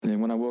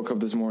when I woke up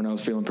this morning, I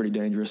was feeling pretty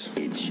dangerous.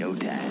 It's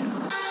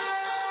showtime.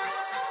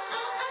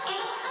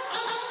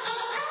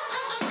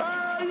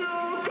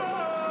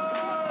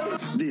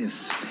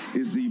 This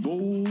is the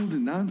Bold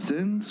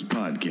Nonsense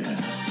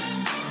Podcast.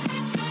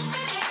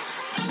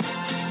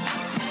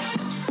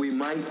 We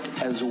might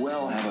as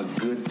well have a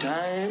good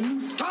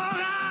time.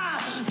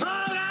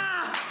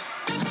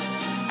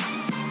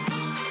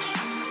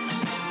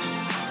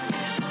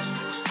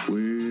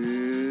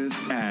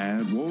 With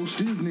at Walt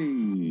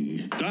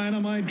Disney.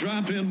 Dynamite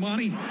drop-in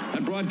money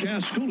at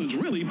broadcast school has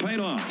really paid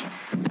off.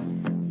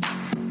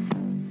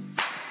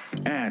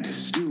 At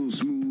Still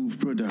Smooth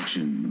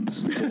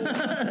Productions.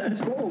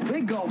 Oh,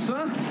 big gulps,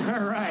 huh?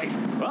 All right.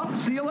 Well,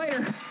 see you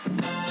later.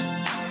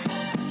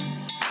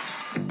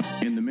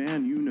 And the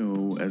man you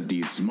know as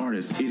the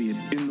smartest idiot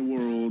in the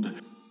world.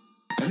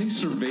 I think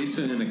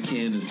cerveza in a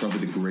can is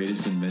probably the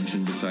greatest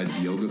invention besides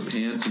yoga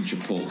pants and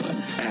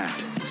Chipotle. At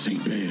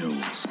St.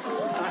 Bale's.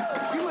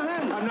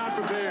 I'm not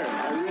prepared.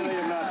 I really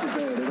am not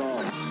prepared at all.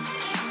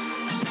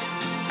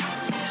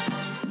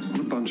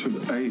 A bunch of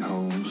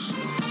a-holes.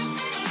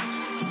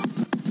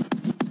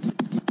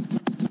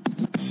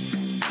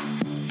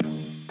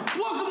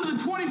 Welcome to the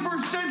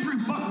 21st century,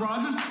 Buck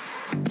Rogers.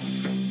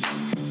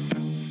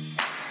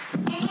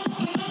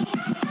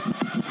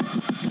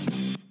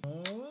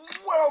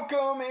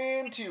 Welcome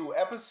into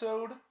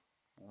episode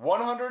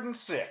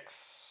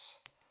 106.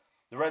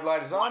 The red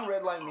light is on.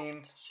 Red light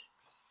means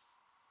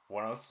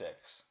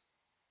 106.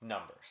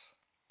 Numbers.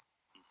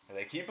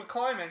 They keep it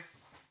climbing.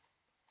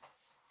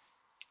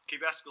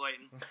 Keep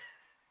escalating.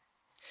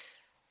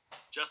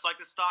 Just like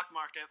the stock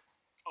market.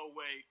 Oh,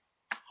 wait.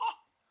 Huh.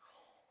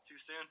 Too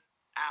soon?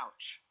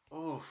 Ouch.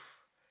 Oof.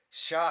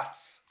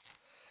 Shots.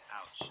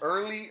 Ouch.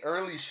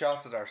 Early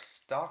shots at our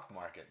stock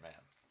market,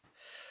 man.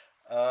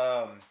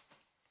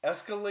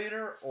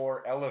 Escalator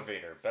or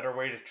elevator? Better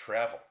way to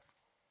travel.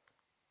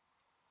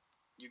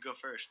 You go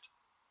first.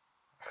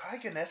 I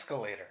like an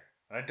escalator,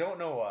 and I don't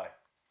know why.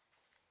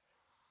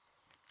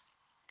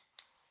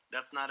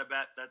 That's not a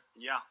bet.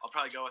 Yeah, I'll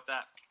probably go with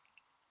that.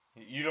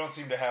 You don't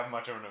seem to have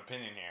much of an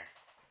opinion here.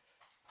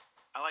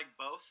 I like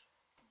both,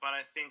 but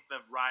I think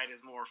the ride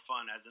is more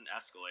fun as an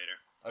escalator.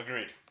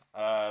 Agreed.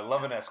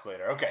 Love an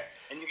escalator. Okay.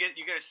 And you get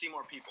to see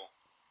more people.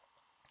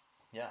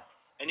 Yeah.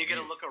 And you get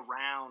to look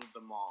around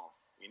the mall,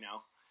 you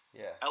know?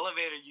 Yeah.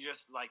 Elevator, you're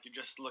just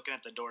looking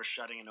at the door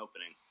shutting and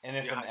opening. And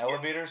if an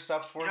elevator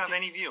stops working, you don't have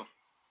any view.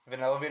 If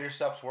an elevator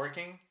stops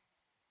working,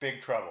 big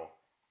trouble.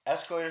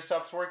 Escalator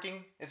stops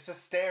working, it's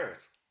just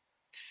stairs.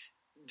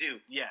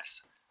 Dude,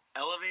 yes.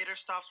 Elevator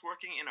stops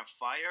working in a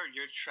fire,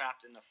 you're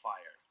trapped in the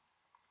fire.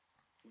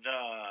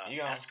 The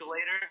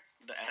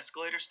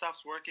escalator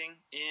stops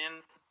working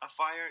in a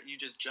fire, you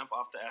just jump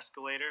off the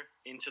escalator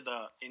into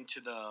the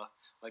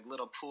like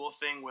little pool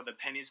thing where the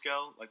pennies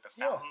go, like the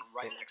fountain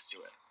next to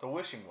it. The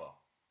wishing well.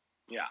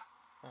 Yeah.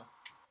 Huh.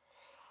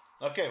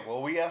 Okay,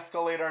 well, we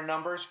escalate our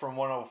numbers from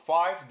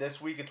 105. This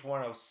week it's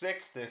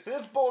 106. This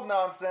is Bold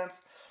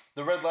Nonsense.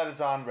 The red light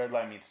is on. Red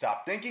light means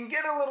stop thinking.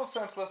 Get a little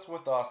senseless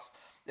with us.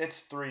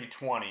 It's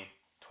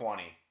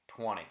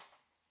 3/20/2020.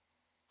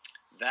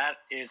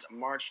 That is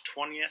March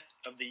 20th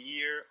of the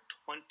year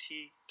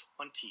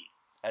 2020.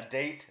 A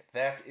date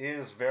that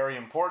is very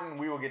important.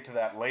 We will get to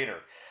that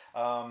later.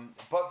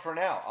 But for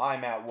now,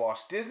 I'm at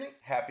Walt Disney,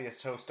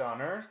 happiest host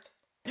on earth.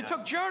 You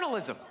took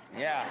journalism.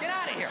 Yeah. Get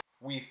out of here.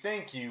 We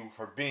thank you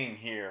for being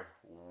here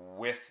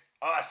with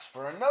us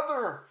for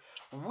another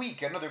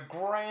week, another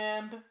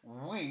grand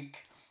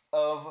week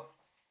of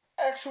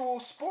actual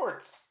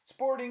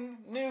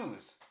sporting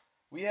news.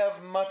 We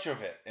have much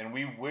of it, and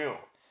we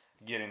will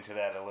get into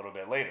that a little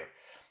bit later.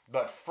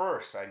 But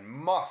first, I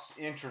must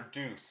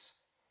introduce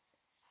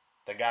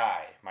the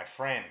guy, my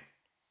friend,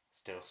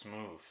 Still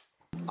Smooth.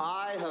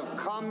 I have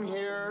come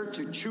here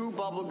to chew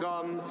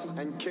bubblegum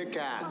and kick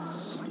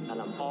ass,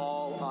 and I'm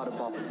all out of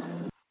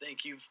bubblegum.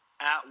 Thank you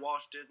at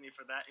Walt Disney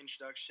for that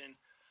introduction.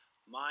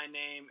 My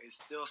name is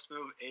Still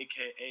Smooth,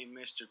 a.k.a.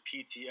 Mr.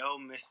 PTO,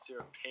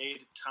 Mr.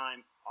 Paid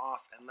Time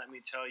Off. And let me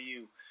tell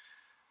you,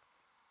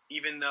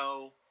 even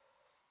though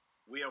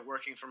we are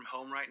working from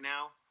home right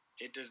now,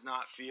 it does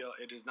not feel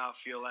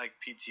like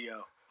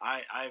PTO.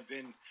 I've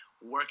been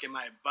working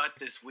my butt off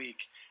this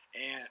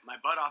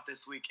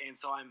week, and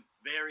so I'm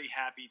very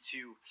happy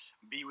to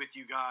be with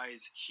you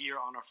guys here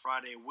on a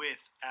Friday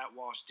with at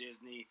Walt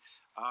Disney.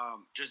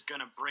 Just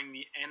gonna bring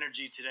the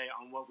energy today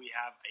on what we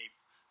have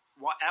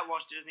at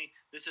Walt Disney.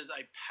 This is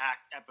a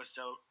packed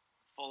episode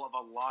full of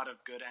a lot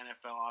of good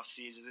NFL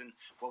offseason,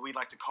 what we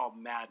like to call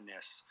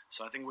madness.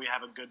 So I think we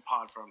have a good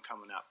pod for them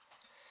coming up.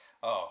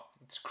 Oh,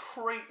 it's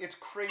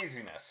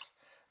craziness,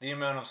 the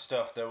amount of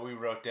stuff that we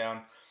wrote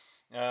down.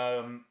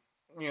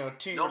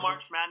 Teaser. No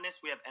March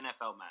Madness, we have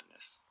NFL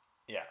Madness.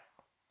 Yeah.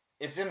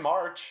 It's in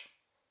March.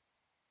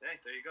 Hey,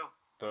 there you go.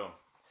 Boom.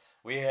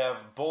 We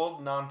have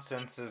Bold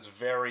Nonsense's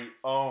very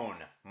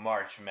own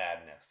March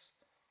Madness.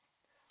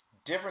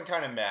 Different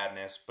kind of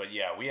madness, but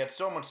yeah, we had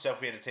so much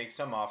stuff, we had to take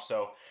some off,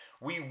 so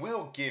we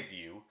will give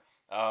you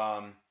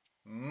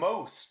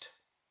most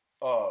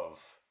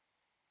of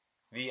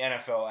the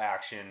NFL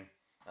action,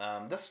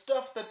 the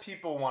stuff that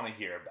people want to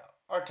hear about,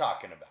 are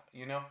talking about.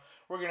 You know,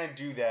 we're going to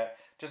do that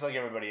just like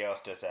everybody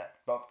else does that.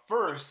 But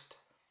first,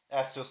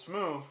 as So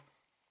Smooth,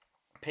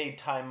 paid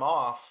time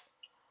off,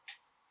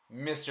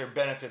 Mr.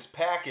 Benefits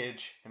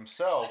Package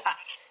himself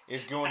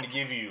is going to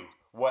give you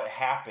what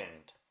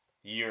happened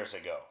years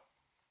ago.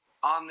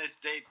 On this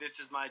date, this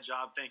is my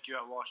job. Thank you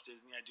at Walt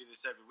Disney. I do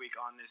this every week.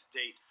 On this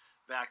date,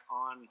 back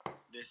on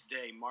this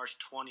day, March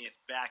 20th,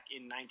 back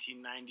in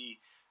 1990,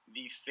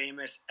 the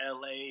famous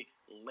LA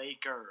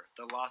Laker,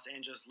 the Los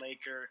Angeles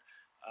Laker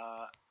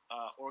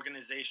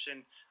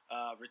organization,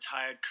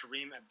 retired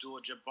Kareem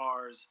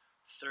Abdul-Jabbar's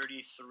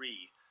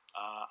 33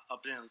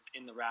 up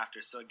in the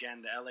rafters. So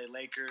again, the LA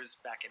Lakers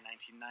back in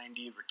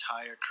 1990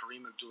 retired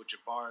Kareem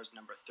Abdul-Jabbar's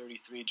number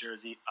 33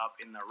 jersey up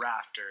in the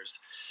rafters.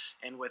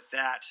 And with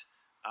that,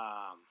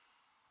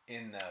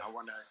 in the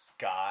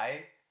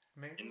sky,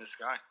 maybe? In the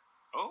sky.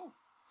 Oh,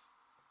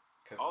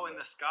 in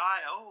the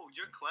sky. Oh,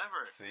 you're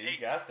clever. So you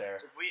got there.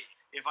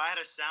 If I had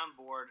a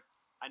soundboard,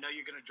 I know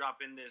you're gonna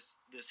drop in this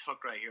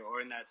hook right here, or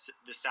in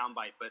this sound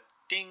bite, but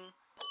ding.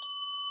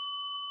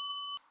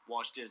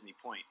 Walt Disney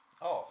point.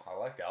 Oh, I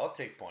like that. I'll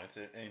take points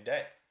any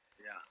day.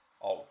 Yeah.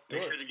 Oh,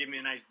 make sure to give me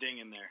a nice ding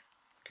in there.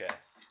 Okay,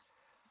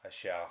 I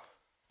shall.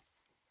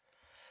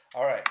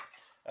 All right.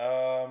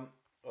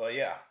 Well,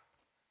 yeah.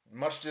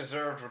 Much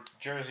deserved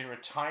jersey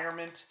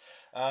retirement.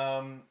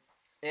 And,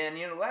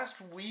 you know,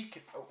 last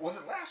week, was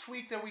it last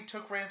week that we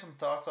took Random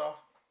Thoughts off?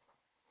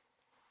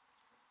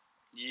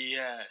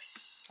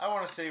 Yes. I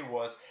want to say it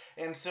was.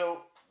 And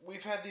so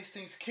we've had these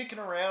things kicking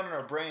around in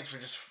our brains for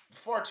just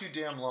far too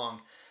damn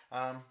long.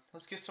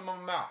 Let's get some of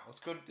them out. Let's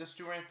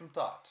do Random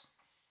Thoughts.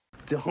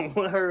 Don't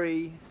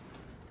worry.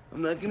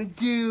 I'm not going to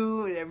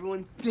do what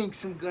everyone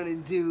thinks I'm going to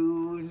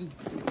do.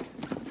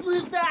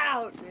 Flip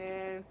out,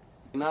 man.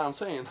 No, I'm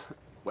saying...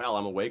 Well,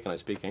 I'm awake and I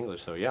speak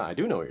English, so yeah, I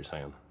do know what you're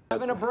saying.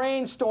 Having a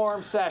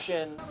brainstorm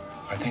session.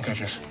 I think I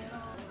just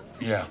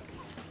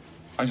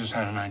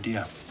had an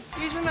idea.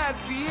 Isn't that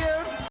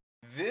weird?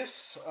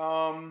 This,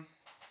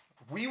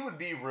 we would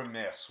be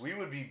remiss. We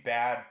would be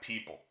bad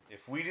people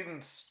if we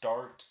didn't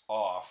start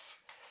off,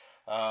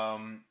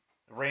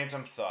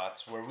 Random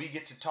Thoughts, where we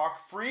get to talk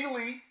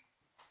freely.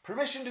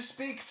 Permission to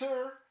speak,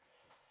 sir.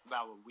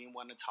 About what we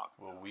want to talk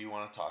about. What we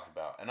want to talk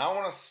about. And I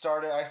want to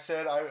start it. I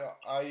said,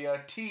 I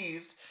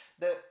teased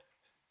that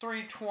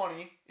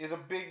 320 is a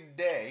big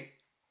day.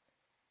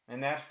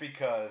 And that's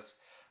because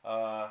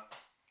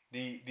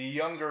the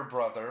younger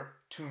brother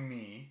to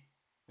me,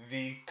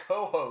 the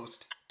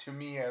co-host to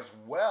me as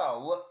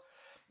well,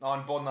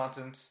 on Bold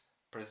Nonsense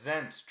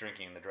Presents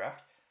Drinking in the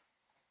Draft,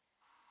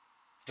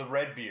 the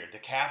Redbeard, the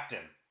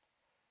captain.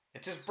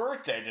 It's his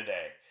birthday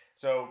today.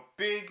 So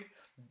big...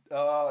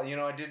 I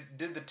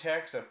did the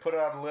text. I put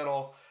out a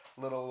little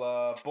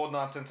Bold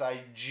Nonsense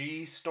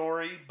IG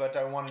story, but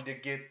I wanted to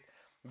get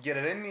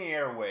it in the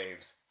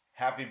airwaves.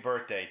 Happy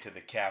birthday to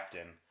the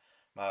captain,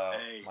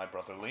 my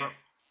brother Liam.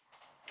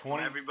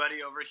 20.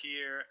 Everybody over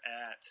here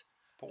at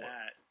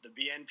the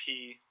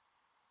BNP,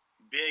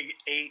 Big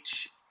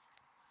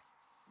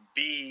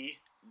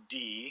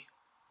HBD,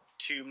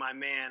 to my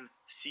man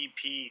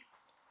CPRB6.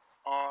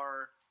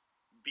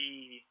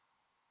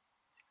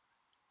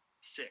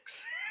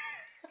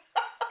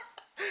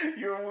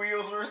 Your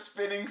wheels were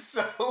spinning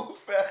so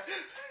fast.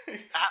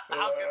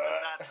 How good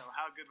was that, though?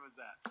 How good was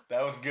that?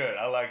 That was good.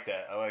 I like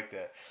that.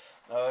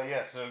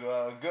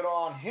 So good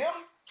on him.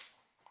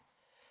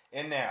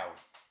 And now,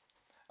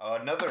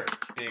 another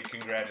big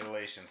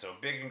congratulations. So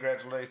big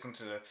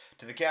congratulations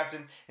to the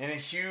captain, and a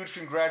huge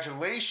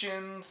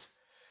congratulations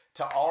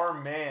to our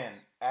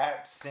man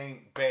at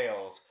St.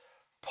 Bale's,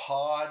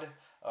 pod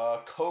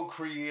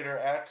co-creator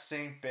at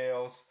St.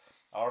 Bale's,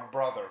 our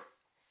brother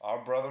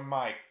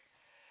Mike.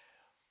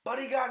 But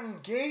he got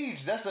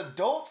engaged. That's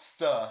adult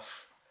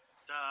stuff.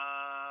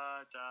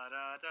 Da, da,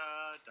 da,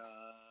 da, da,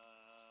 da.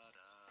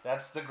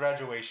 That's the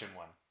graduation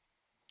one.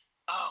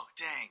 Oh,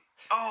 dang.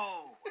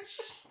 Oh.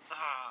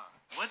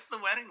 What's the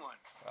wedding one?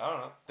 I don't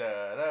know.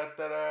 Da, da,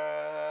 da, da,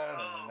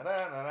 da,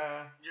 da, da,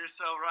 da. You're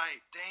so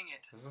right. Dang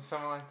it. Is it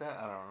something like that?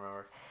 I don't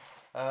remember.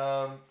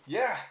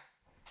 Yeah.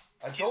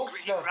 Adult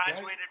stuff.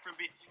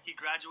 He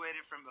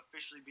graduated from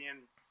officially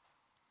being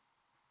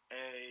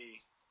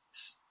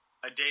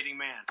a dating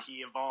man.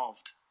 He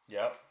evolved.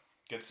 Yep.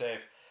 Good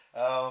save.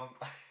 I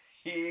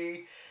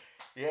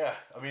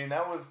mean,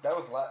 that was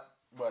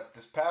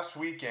this past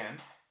weekend,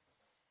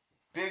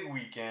 big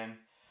weekend.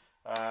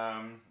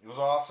 It was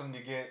awesome to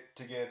get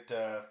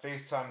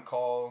FaceTime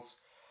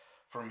calls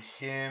from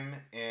him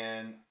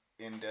and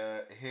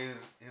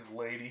his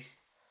lady.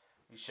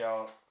 We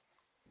shall,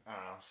 I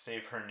don't know,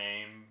 save her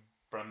name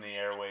from the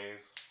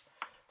airways.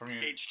 From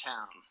you,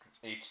 H-Town.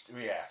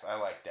 Yes, I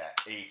like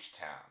that.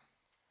 H-Town.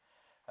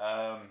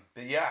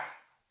 But yeah,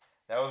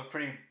 that was a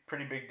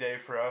pretty big day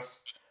for us.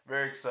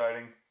 Very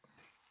exciting.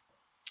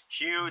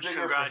 Huge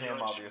Bigger congratulations, for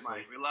him, obviously.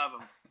 Mike. We love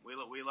him. We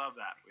love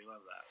that. We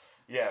love that.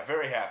 Yeah,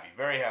 very happy.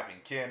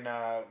 Ken,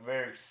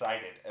 very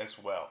excited as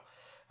well.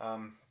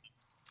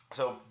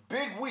 So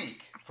big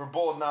week for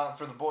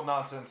the Bold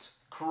Nonsense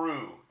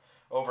crew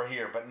over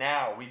here. But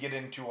now we get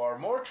into our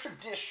more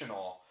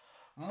traditional,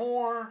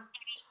 more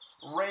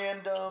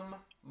random,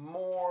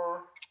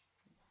 more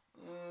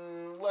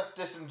less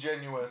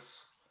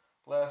disingenuous,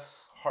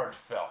 less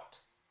heartfelt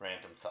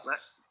random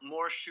thoughts.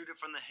 More shoot it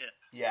from the hip.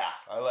 Yeah,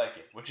 I like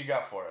it. What you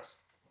got for us?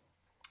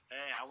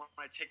 Hey, I want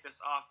to take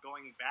this off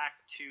going back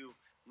to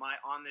my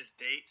on this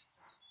date,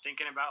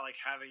 thinking about like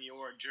having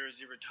your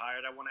jersey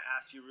retired. I want to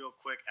ask you real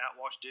quick at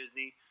Walt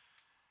Disney,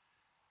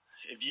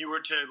 if you were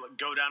to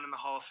go down in the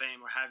Hall of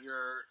Fame or have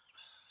your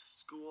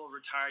school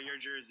retire your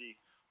jersey,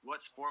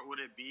 what sport would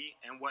it be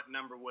and what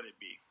number would it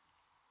be?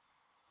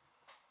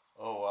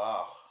 Oh,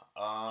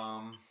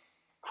 wow.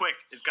 Quick.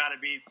 It's got to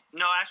be...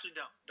 No, actually,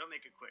 don't. Don't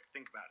make it quick.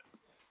 Think about it.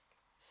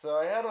 So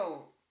I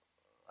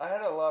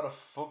had a lot of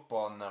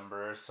football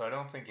numbers, so I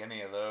don't think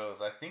any of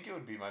those. I think it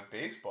would be my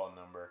baseball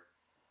number.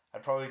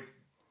 I'd probably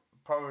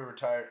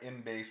retire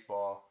in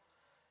baseball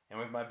and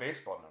with my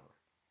baseball number.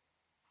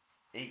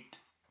 8.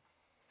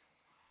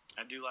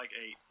 I do like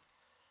 8.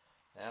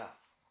 Yeah.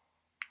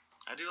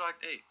 I do like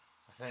 8.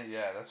 I think,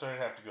 yeah, that's what I'd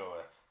have to go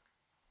with.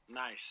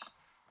 Nice.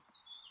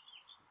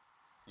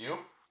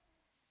 You?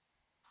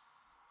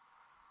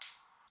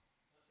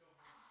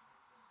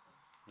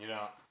 You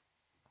don't?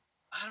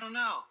 I don't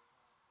know.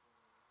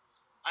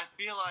 I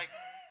feel like...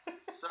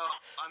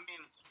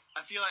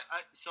 I feel like...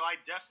 I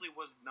definitely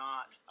was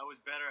not... I was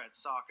better at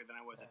soccer than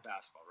I was at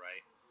basketball,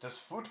 right? Does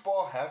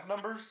football have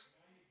numbers?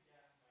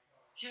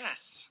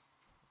 Yes.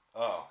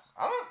 Oh.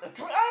 I don't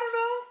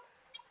know.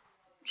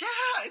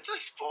 Yeah, it's a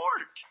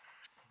sport.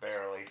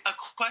 Barely.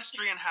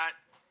 Equestrian hat.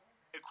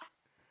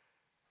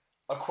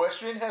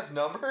 Equestrian has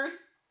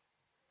numbers?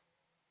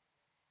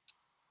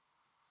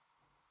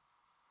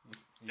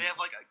 They have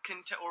like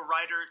or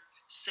Rider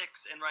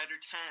 6 and Rider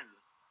 10.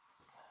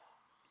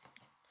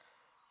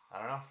 I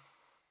don't know.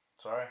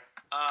 Sorry.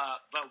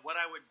 But what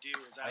I would do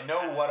is I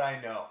know what I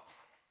know.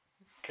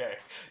 Okay,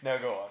 now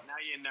go on. Now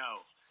you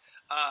know.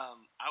 I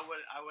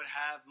would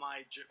have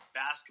my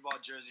basketball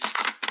jersey.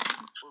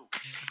 Ooh.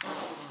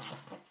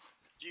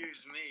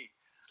 Excuse me.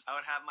 I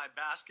would have my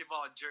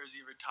basketball jersey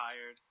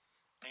retired,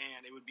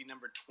 and it would be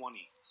number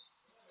 20.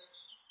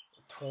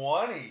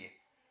 20?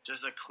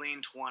 Just a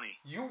clean 20.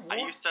 You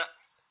wore...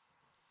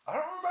 I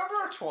don't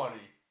remember a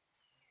 20.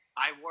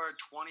 I wore a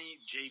 20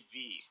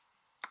 JV.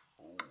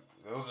 Ooh,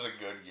 those are the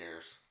good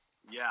years.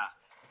 Yeah.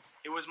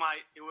 It was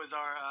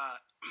our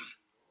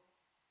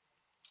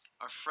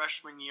our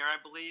freshman year, I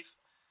believe.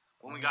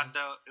 When we got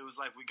it was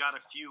like we got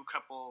a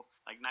couple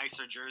like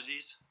nicer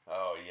jerseys.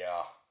 Oh,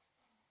 yeah.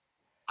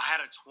 I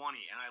had a 20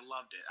 and I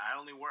loved it. I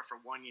only wore it for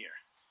 1 year.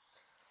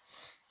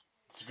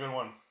 It's a good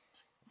one.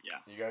 Yeah.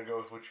 You gotta go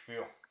with what you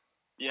feel.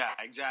 Yeah,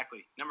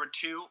 exactly. Number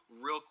 2,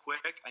 real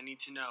quick, I need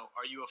to know,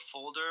 are you a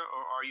folder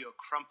or are you a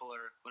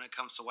crumpler when it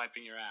comes to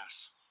wiping your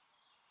ass?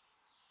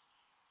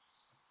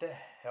 What the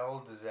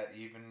hell does that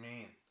even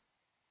mean?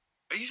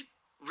 Are you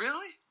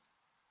really?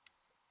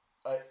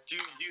 Do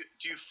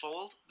you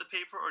fold the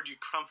paper or do you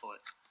crumple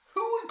it?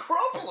 Who would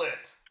crumple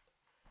it?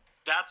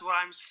 That's what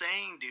I'm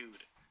saying,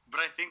 dude.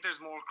 But I think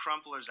there's more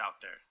crumplers out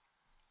there.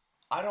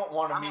 I don't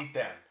want to meet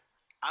them.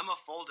 I'm a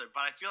folder,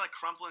 but I feel like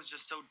crumpling is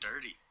just so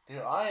dirty. Dude,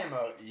 I am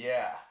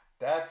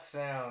that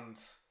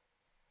sounds...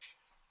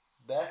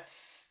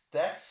 That's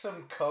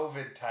some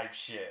COVID type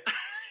shit.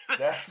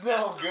 That's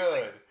no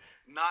good.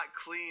 Not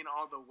clean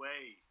all the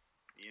way.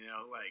 You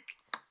know, like...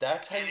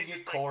 That's how you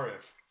get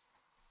Corv.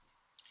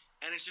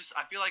 And it's just,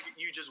 I feel like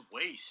you just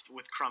waste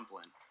with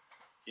crumpling.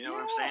 You know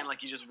what I'm saying?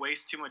 Like, you just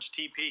waste too much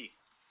TP.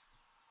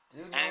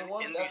 Dude,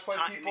 that's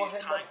why people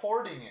end up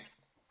hoarding it.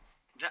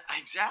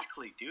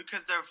 Exactly, dude,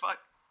 because they're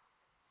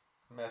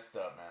messed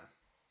up, man.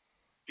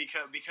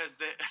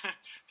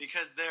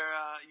 Because they're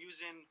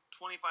using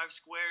 25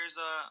 squares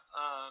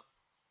a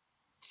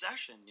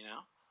session, you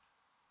know?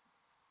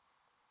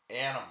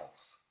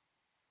 Animals.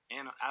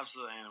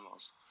 Absolute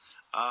animals.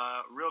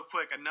 Real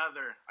quick,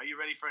 are you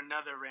ready for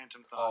another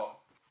random thought? Oh,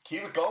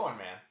 keep it going,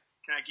 man.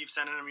 Can I keep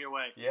sending them your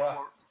way? Yeah. One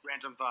more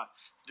random thought.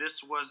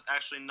 This was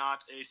actually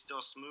not a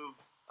Still Smooth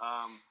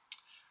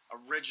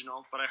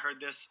original, but I heard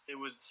this. It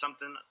was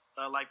something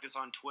like this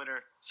on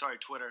Twitter. Sorry,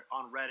 Twitter,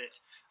 on Reddit.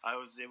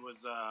 It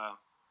was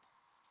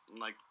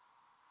like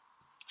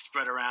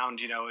spread around,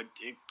 you know,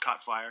 it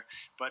caught fire.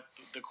 But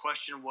the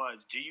question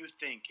was, do you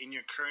think in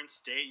your current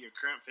state, your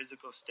current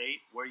physical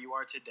state, where you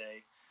are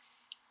today,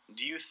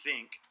 do you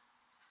think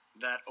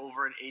that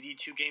over an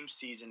 82-game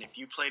season, if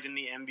you played in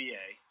the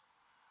NBA,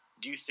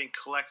 do you think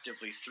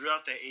collectively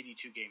throughout that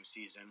 82-game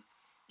season,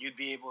 you'd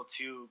be able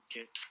to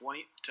get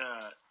 20,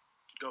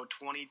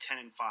 10,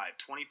 and 5,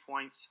 20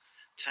 points,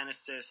 10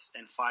 assists,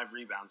 and 5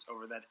 rebounds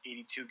over that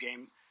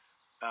 82-game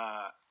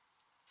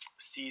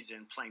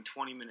season, playing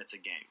 20 minutes a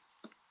game?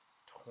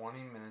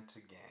 20 minutes a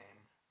game.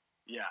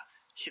 Yeah.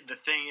 The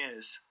thing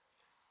is,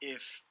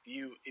 if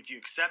you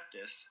accept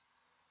this,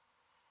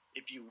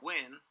 if you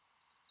win,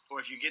 or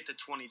if you get the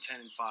 20,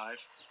 10, and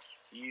 5,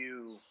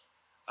 you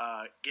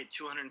get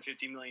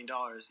 $250 million.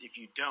 If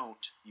you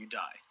don't, you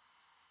die.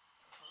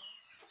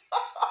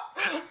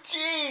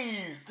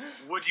 Jeez.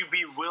 Would you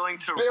be willing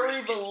to bury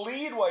risk the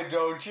lead? Why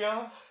don't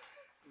you?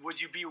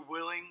 Would you be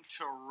willing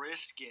to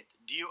risk it?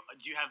 Do you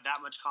have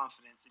that much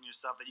confidence in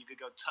yourself that you could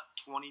go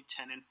 20,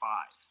 10, and 5?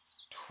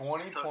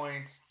 20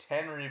 points,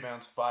 10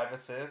 rebounds, 5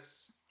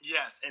 assists.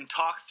 Yes, and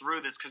talk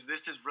through this because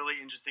this is really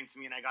interesting to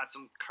me, and I got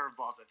some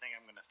curveballs I think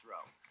I'm going to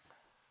throw.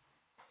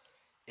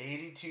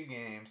 82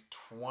 games,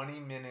 20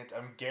 minutes.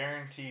 I'm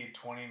guaranteed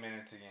 20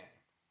 minutes a game.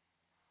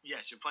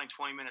 Yes, you're playing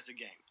 20 minutes a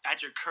game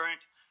at your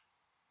current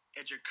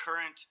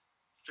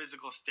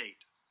physical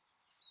state.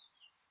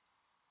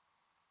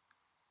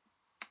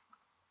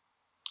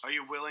 Are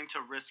you willing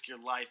to risk your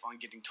life on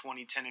getting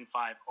 20, 10, and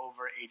 5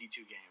 over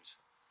 82 games?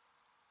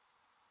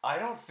 I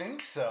don't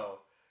think so.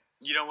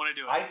 You don't want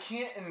to do it? I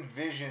can't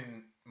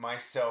envision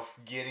myself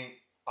getting...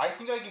 I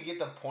think I could get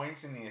the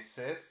points and the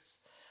assists.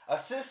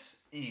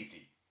 Assists,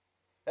 easy.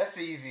 That's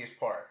the easiest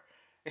part.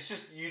 It's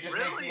just, you just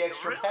make the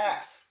extra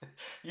pass.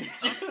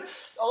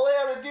 All I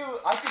have to do,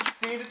 I can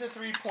stand at the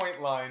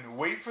 3-point line,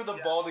 wait for the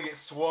ball to get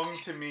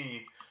swung to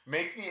me,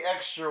 make the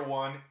extra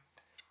one,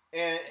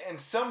 and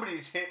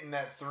somebody's hitting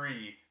that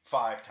 3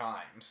 5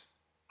 times.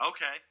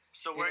 Okay.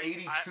 So we're in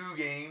 82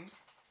 games.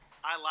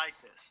 I like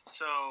this.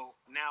 So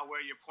now where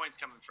are your points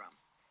coming from?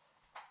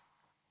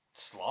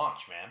 Just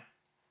launch, man.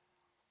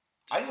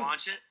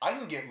 Launch it? I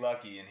can get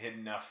lucky and hit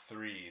enough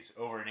threes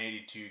over an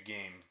 82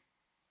 game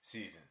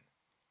season.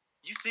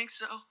 You think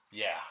so?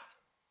 Yeah.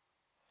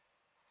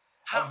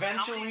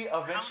 Eventually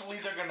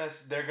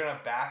they're gonna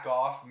back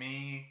off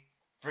me,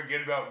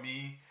 forget about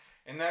me,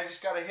 and then I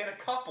just gotta hit a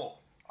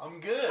couple. I'm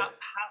good.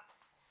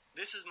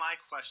 This is my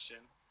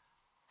question.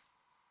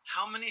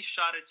 How many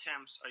shot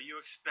attempts are you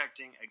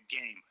expecting a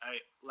game?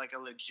 Like a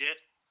legit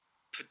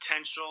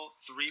potential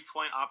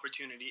 3-point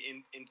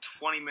opportunity in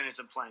 20 minutes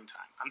of playing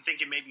time? I'm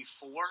thinking maybe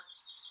 4,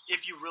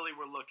 if you really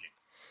were looking.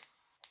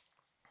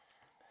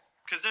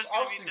 Because I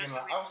was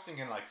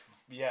thinking 4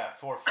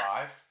 or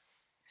 5.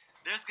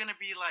 There's gonna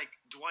be like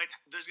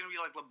There's gonna be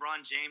like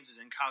LeBron Jameses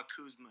and Kyle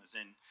Kuzmas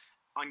and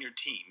on your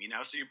team, you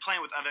know. So you're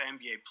playing with other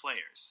NBA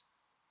players.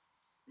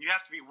 You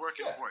have to be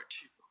working for it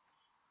too.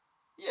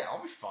 Yeah,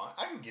 I'll be fine.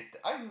 I can get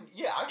that. I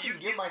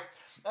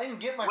can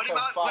get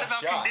myself 5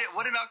 shots.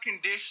 What about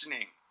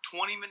conditioning?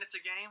 20 minutes a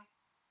game?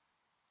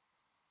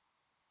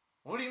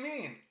 What do you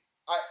mean?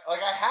 I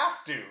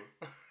have to.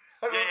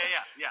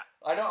 Yeah.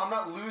 I'm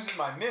not losing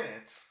my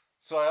minutes,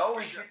 so I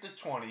always get the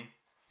 20.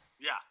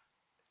 Yeah.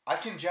 I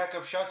can jack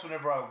up shots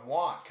whenever I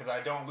want because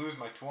I don't lose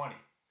my 20.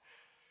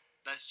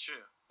 That's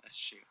true.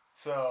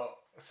 So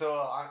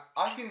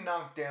I can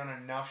knock down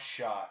enough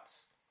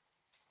shots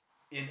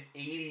in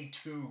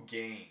 82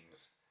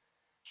 games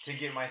to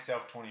get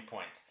myself 20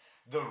 points.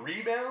 The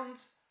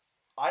rebounds,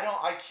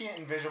 I can't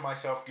envision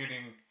myself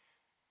getting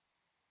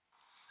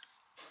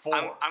 4.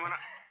 I'm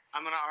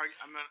gonna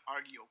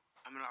argue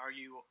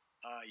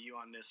you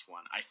on this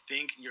one. I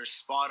think you're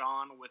spot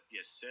on with the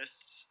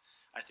assists.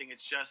 I think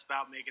it's just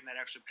about making that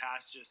extra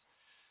pass. Just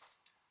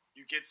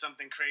you get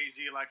something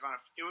crazy like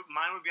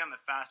mine would be on the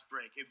fast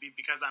break. It'd be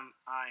because I'm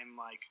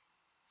like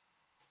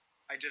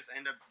I just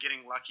end up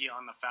getting lucky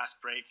on the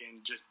fast break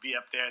and just be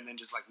up there and then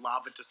just like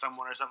lob it to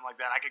someone or something like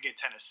that. I could get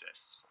 10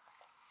 assists.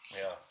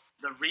 Yeah.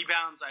 The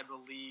rebounds, I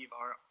believe,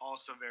 are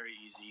also very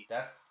easy.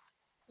 That's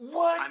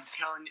what? I'm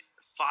telling you,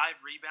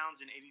 5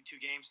 rebounds in 82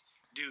 games,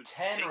 dude.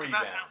 10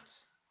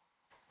 rebounds.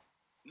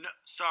 No,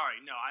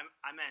 sorry, no. I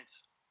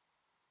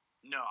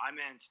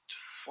meant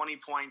 20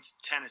 points,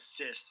 10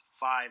 assists,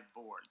 5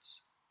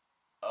 boards.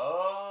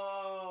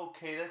 Oh,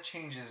 okay, that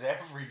changes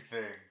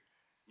everything.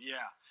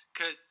 Yeah,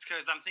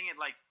 because I'm thinking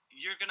like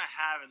you're gonna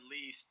have at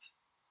least.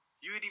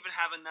 You would even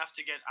have enough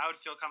to get. I would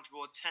feel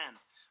comfortable with 10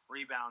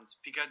 rebounds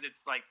because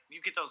it's like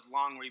you get those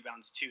long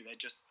rebounds too that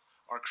just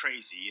are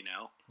crazy, you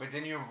know. But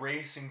then you're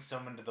racing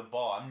someone to the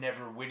ball. I'm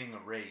never winning a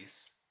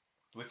race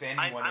with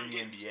anyone in the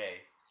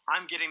NBA.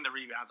 I'm getting the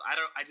rebounds.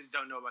 I just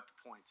don't know about the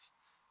points,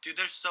 dude.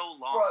 They're so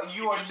long. Bro,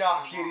 you are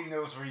not getting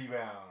those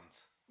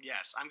rebounds.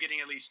 Yes, I'm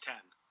getting at least 10.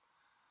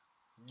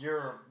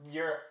 You're.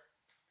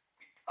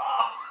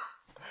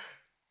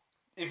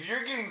 If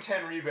you're getting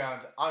 10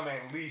 rebounds, I'm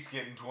at least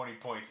getting 20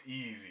 points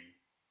easy.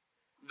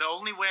 The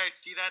only way I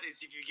see that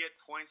is if you get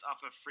points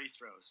off of free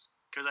throws.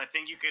 Because I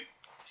think you could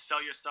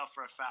sell yourself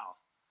for a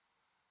foul.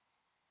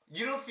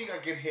 You don't think I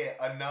could hit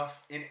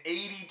enough in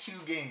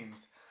 82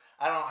 games?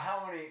 I don't know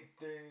how many...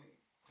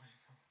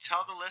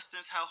 Tell the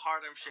listeners how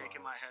hard I'm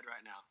shaking my head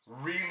right now.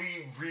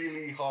 Really,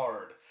 really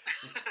hard.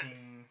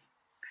 18...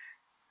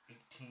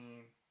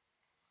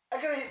 I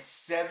gotta hit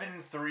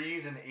 7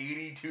 threes in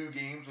 82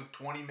 games with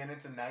 20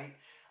 minutes a night.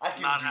 I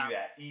can do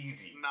that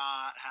easy.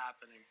 Not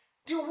happening.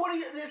 Dude,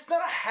 it's not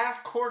a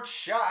half-court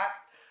shot.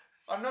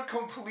 I'm not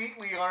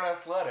completely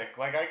unathletic.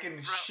 Like, I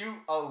can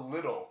shoot a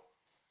little.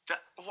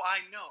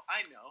 I know.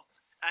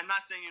 I'm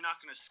not saying you're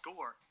not going to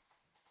score.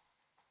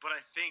 But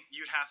I think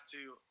you'd have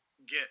to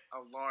get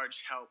a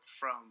large help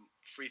from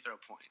free throw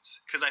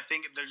points. Because I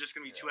think they're just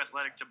going to be too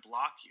athletic to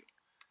block you.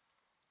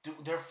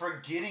 Dude, they're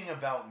forgetting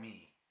about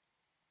me.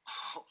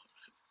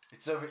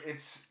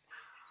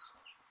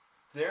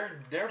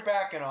 They're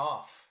backing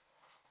off.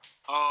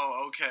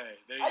 Oh, okay.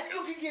 There you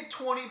go. You can get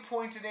 20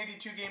 points in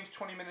 82 games,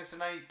 20 minutes a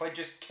night by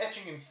just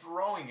catching and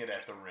throwing it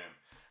at the rim.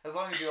 As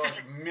long as you're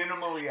like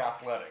minimally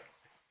athletic.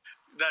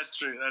 That's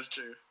true. That's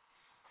true.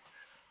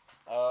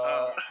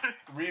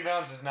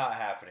 Rebounds is not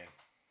happening.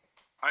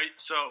 I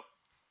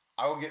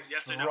will get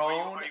yes thrown. Or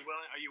no?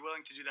 Are you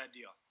willing to do that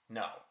deal?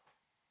 No,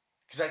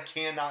 because I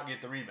cannot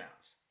get the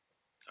rebounds.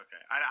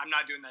 Okay, I'm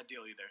not doing that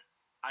deal either.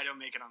 I don't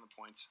make it on the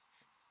points.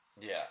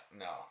 Yeah,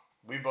 no.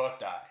 We both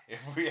die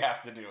if we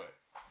have to do it.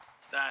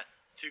 That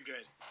too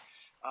good.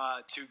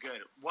 Too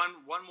good. One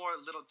more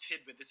little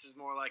tidbit. This is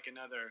more like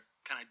another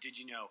kind of did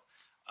you know.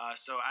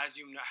 So as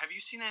you know, have you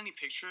seen any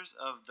pictures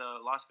of the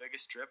Las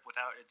Vegas Strip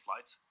without its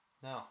lights?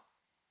 No.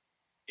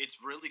 It's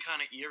really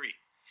kind of eerie.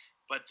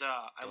 But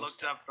I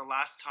looked up the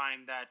last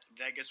time that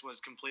Vegas was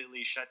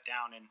completely shut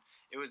down, and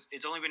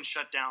it's only been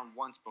shut down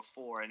once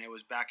before, and it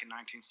was back in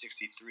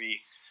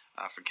 1963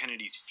 for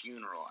Kennedy's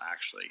funeral.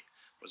 Actually,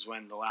 was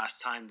when the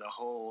last time the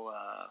whole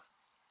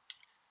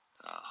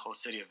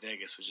city of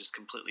Vegas was just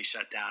completely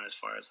shut down, as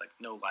far as like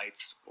no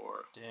lights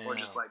or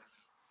just like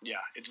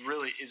it's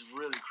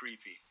really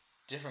creepy.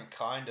 Different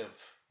kind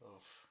of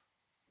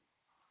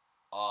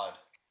odd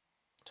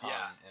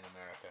time in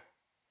America.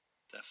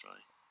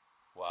 Definitely.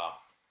 Wow.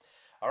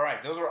 All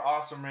right, those were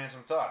awesome random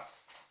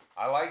thoughts.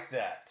 I like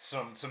that.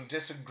 Some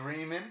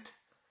disagreement,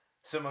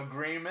 some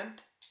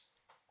agreement,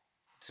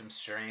 some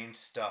strange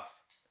stuff.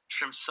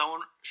 Showing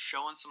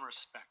some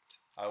respect.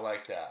 I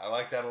like that. I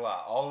like that a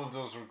lot. All of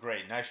those were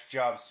great. Nice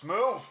job,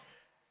 Smooth.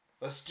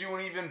 Let's do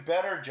an even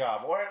better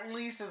job, or at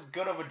least as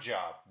good of a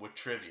job with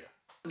trivia.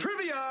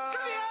 Trivia!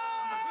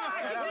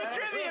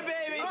 Trivia,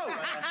 baby!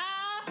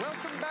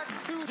 Welcome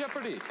back to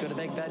Jeopardy! Gonna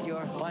make that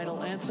your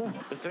final answer?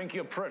 You think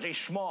you're pretty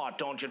smart,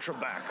 don't you,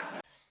 Trebek?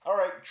 All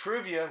right,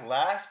 trivia.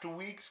 Last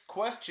week's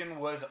question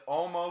was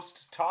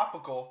almost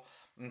topical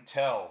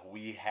until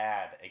we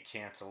had a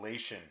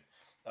cancellation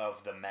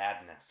of the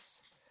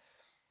madness.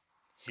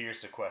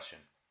 Here's the question.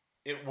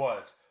 It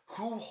was,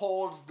 who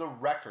holds the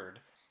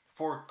record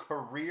for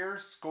career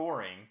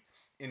scoring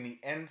in the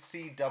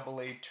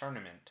NCAA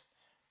tournament,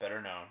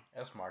 better known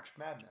as March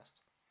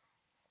Madness?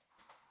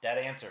 That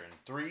answer in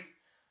 3,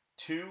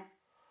 2,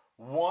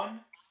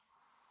 1.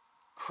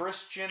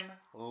 Christian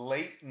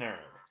Laettner.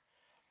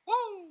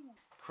 Woo!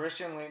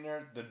 Christian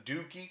Laettner, the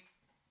Dookie,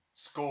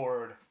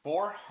 scored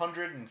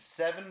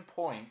 407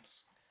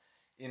 points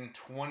in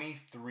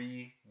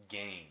 23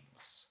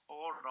 games.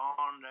 Hold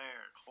on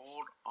there.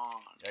 Hold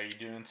on. Are you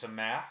doing some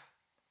math?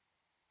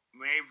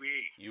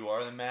 Maybe. You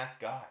are the math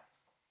guy.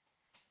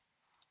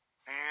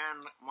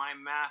 And my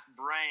math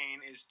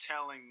brain is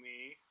telling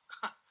me...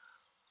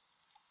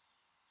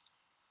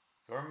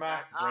 Your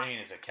math brain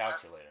is a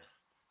calculator.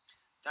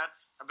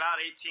 That's about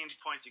 18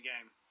 points a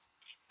game.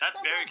 That's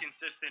very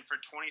consistent for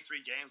 23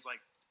 games.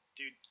 Like,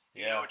 dude,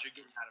 you know what you're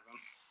getting out of them.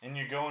 And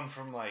you're going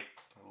from, like,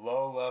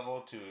 low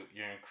level to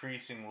your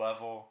increasing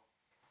level.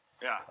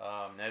 Yeah.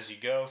 As you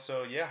go.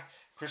 So, yeah,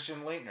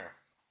 Christian Laettner.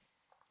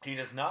 He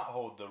does not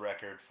hold the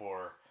record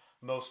for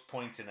most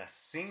points in a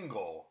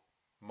single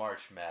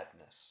March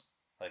Madness.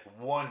 Like,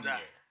 one year.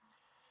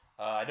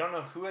 I don't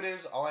know who it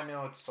is. All I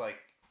know, it's, like,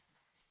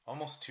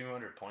 almost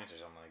 200 points or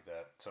something like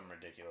that. Something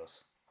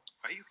ridiculous.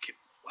 Are you kidding?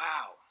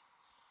 Wow.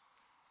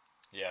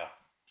 Yeah.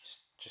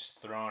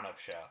 Just throwing up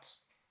shots.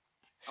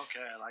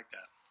 Okay, I like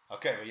that.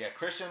 Okay, but yeah,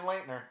 Christian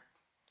Laettner,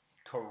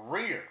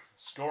 career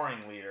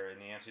scoring leader in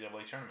the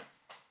NCAA tournament.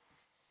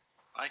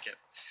 I like it.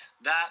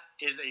 That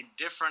is a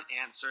different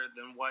answer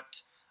than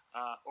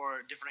or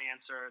a different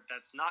answer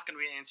that's not going to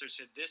be an answer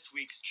to this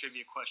week's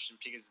trivia question,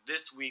 because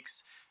this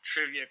week's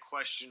trivia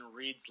question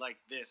reads like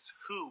this.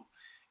 Who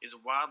is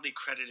widely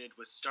credited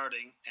with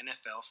starting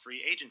NFL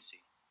free agency?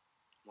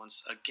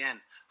 Once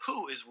again,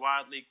 who is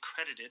widely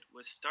credited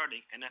with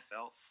starting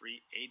NFL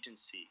free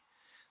agency?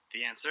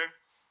 The answer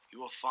you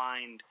will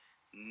find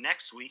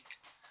next week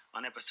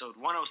on episode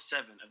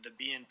 107 of the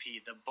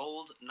BNP, the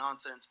Bold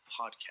Nonsense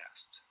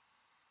Podcast.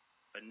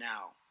 But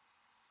now,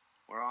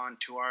 we're on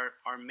to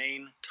our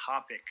main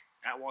topic.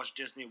 At Walt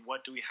Disney,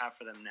 what do we have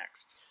for them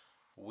next?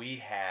 We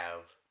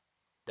have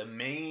the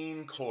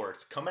main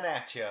course coming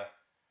at you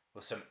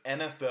with some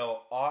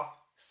NFL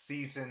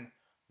off-season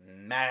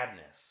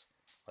madness.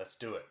 Let's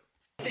do it.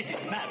 This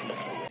is madness.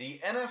 The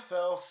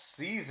NFL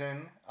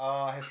season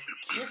has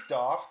kicked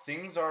off.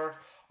 Things are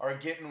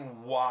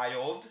getting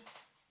wild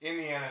in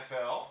the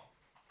NFL.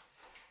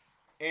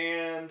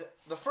 And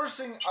the first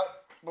thing,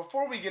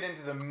 before we get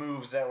into the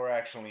moves that were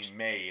actually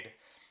made,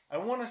 I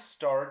want to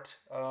start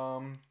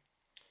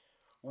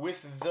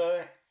with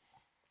the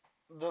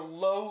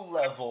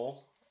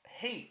low-level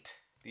hate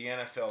the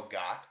NFL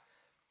got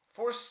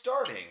for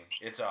starting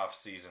its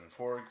off-season,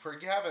 for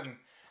having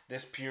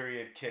this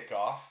period kick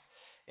off.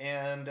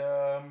 And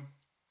I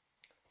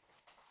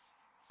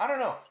don't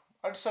know.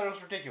 I just thought it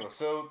was ridiculous.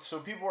 So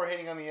people were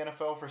hating on the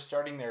NFL for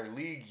starting their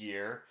league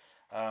year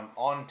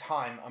on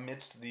time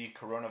amidst the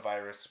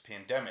coronavirus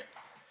pandemic.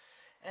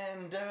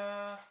 And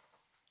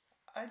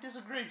I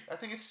disagree. I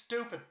think it's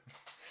stupid.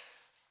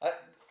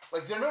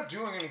 Like, they're not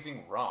doing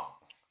anything wrong.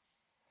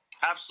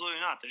 Absolutely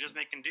not. They're just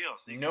making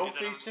deals. No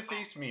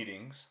face-to-face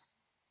meetings.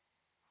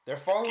 They're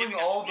following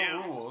all the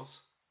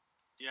rules.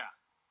 Yeah.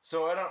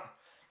 So I don't...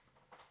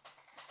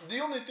 The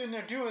only thing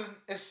they're doing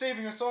is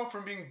saving us all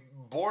from being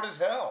bored as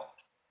hell.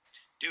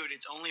 Dude,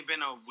 it's only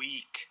been a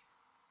week.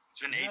 It's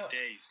been 8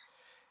 days.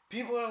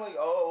 People are like,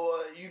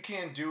 you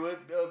can't do it.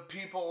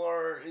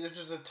 This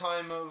is a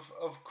time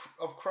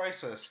of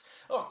crisis.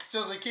 Oh,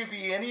 so there can't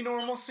be any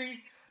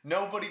normalcy?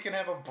 Nobody can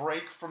have a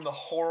break from the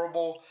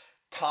horrible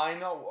time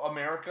that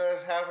America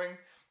is having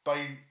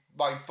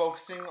by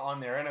focusing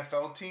on their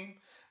NFL team?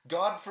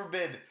 God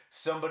forbid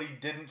somebody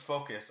didn't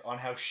focus on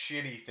how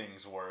shitty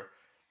things were.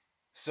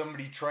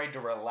 Somebody tried to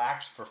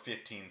relax for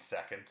 15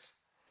 seconds.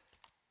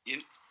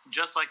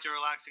 Just like you're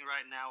relaxing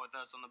right now with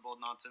us on the Bold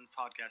Nonsense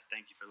podcast,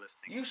 thank you for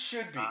listening. You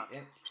should be.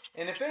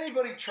 And if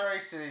anybody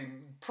tries to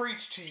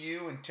preach to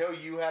you and tell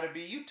you how to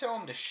be, you tell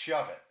them to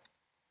shove it.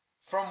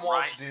 From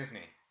Walt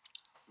Disney.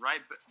 Right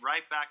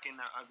back in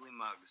their ugly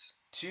mugs.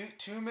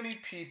 Too many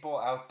people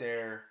out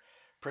there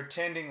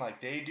pretending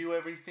like they do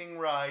everything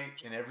right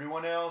and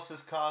everyone else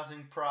is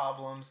causing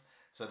problems,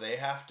 so they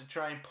have to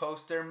try and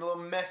post their little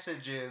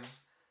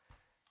messages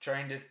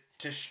trying to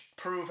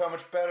prove how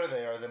much better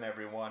they are than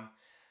everyone.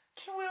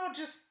 Can we all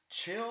just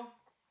chill?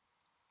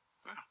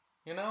 Yeah.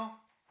 You know?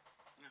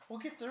 Yeah. We'll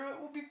get through it.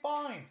 We'll be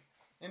fine.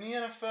 In the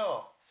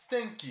NFL,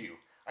 thank you.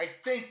 I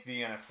thank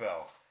the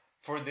NFL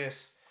for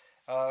this,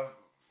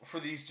 for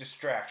these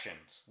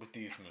distractions with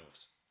these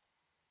moves.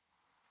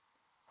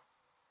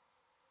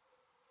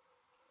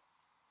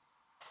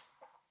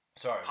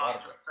 Sorry, pause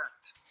for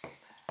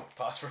effect.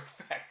 Pause for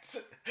effect.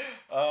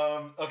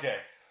 Okay,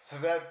 so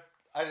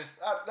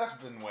that's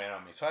been weighing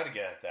on me, so I had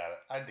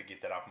to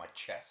get that off my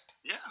chest.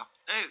 Yeah.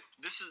 Hey,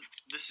 this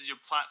is your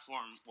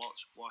platform,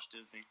 Walt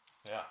Disney.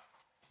 Yeah.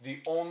 The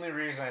only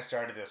reason I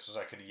started this was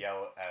I could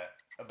yell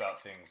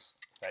about things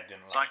that I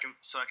didn't like.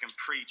 So I can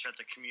preach at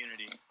the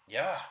community.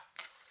 Yeah.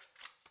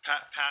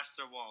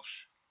 Pastor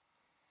Walsh.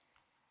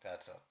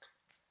 That's a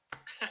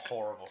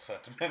horrible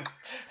sentiment.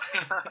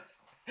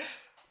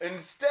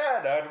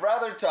 Instead, I'd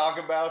rather talk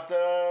about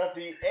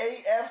the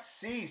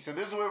AFC. So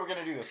this is the way we're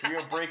going to do this. We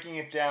are breaking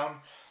it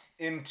down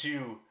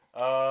into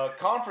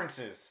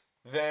conferences,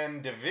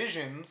 then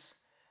divisions,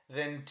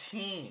 then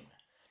team.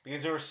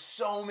 Because there were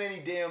so many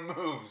damn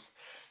moves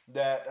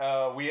that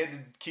we had to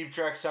keep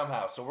track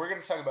somehow. So we're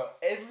going to talk about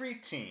every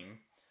team.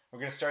 We're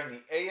going to start in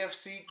the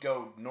AFC,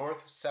 go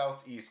north,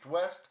 south, east,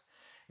 west.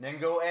 And then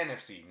go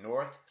NFC,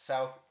 north,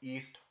 south,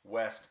 east,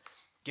 west.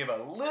 Give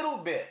a little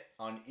bit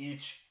on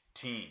each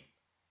team.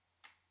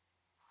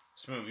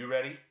 Smooth, you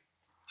ready?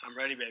 I'm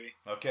ready, baby.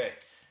 Okay.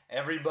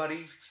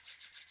 Everybody,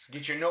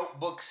 get your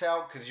notebooks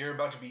out because you're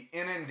about to be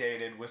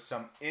inundated with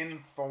some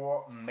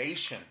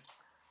information.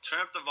 Turn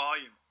up the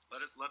volume.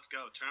 Let's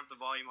go. Turn up the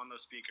volume on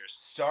those speakers.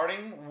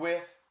 Starting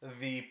with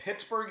the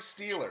Pittsburgh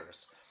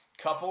Steelers.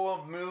 Couple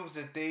of moves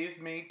that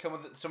they've made,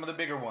 some of the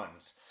bigger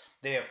ones.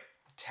 They have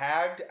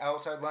tagged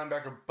outside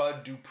linebacker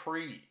Bud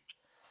Dupree.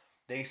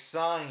 They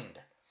signed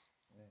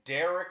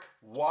Derek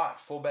Watt,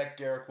 fullback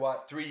Derek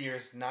Watt, 3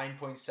 years,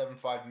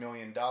 $9.75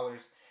 million.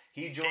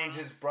 He joins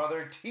his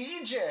brother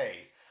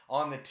TJ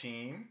on the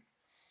team.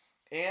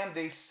 And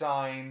they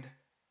signed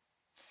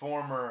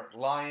former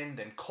Lion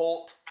and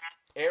Colt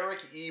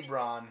Eric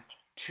Ebron,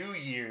 2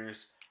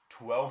 years,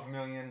 $12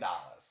 million.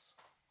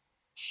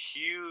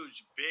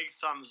 Huge, big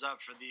thumbs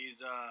up for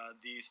these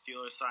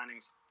Steelers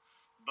signings.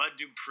 Bud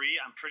Dupree,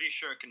 I'm pretty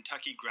sure a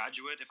Kentucky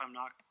graduate, if I'm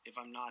not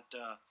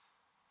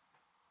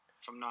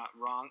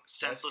wrong.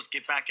 Senseless,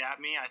 get back at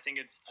me. I think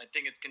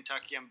it's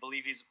Kentucky. I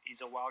believe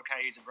he's a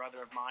Wildcat. He's a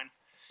brother of mine.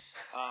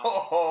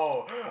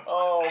 Oh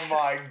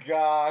my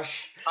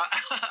gosh!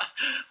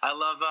 I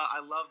love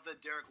the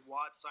Derek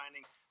Watt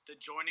signing. The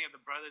joining of the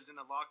brothers in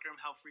the locker room.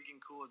 How freaking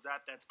cool is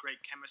that? That's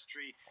great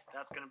chemistry.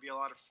 That's going to be a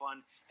lot of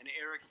fun. And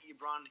Eric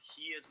Ebron,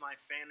 he is my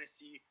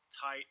fantasy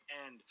tight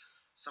end.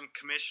 Some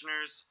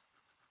commissioners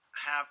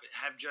have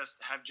just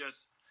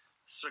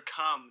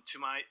succumb to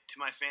my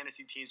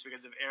fantasy teams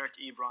because of Eric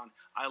Ebron.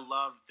 I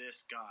love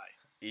this guy.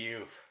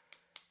 Ew.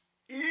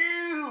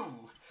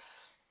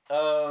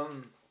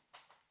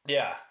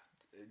 Yeah.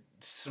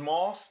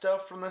 Small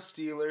stuff from the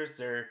Steelers.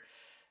 They're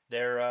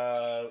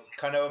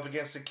kind of up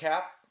against the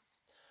cap,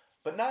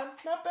 but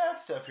not bad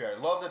stuff here. I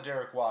love the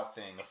Derek Watt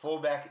thing. The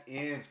fullback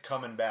is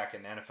coming back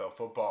in NFL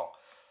football.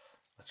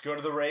 Let's go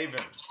to the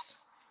Ravens.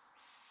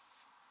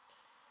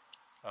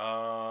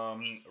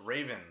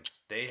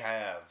 Ravens, they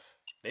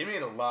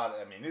made a lot.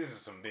 I mean, these are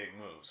some big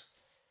moves.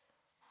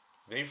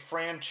 They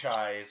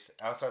franchised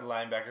outside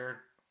linebacker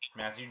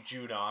Matthew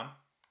Judon.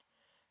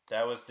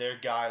 That was their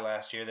guy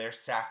last year, their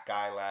sack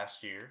guy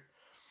last year.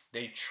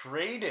 They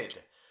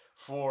traded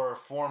for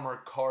former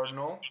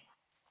Cardinal,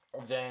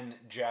 then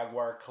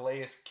Jaguar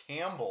Calais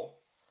Campbell.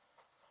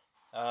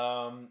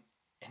 And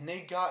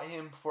they got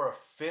him for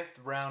a 5th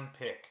round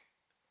pick.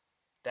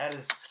 That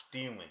is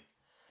stealing.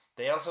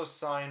 They also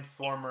signed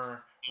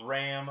former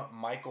Ram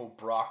Michael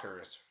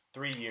Brockers,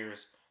 3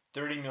 years,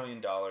 $30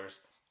 million,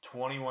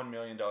 $21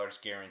 million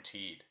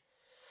guaranteed.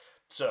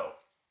 So,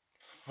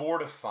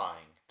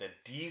 fortifying the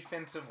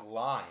defensive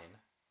line,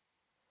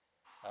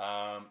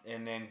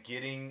 and then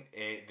getting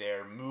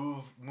their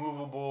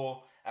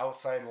movable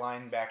outside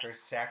linebacker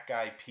sack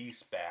guy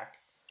piece back,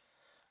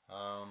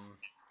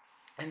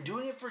 and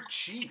doing it for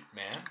cheap,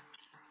 man.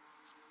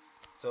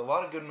 So a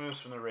lot of good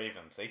moves from the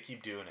Ravens. They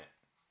keep doing it.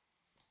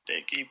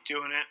 They keep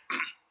doing it.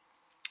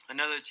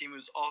 Another team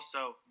who's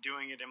also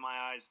doing it in my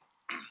eyes,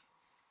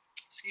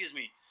 excuse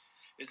me,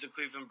 is the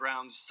Cleveland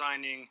Browns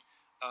signing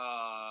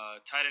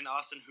tight end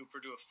Austin Hooper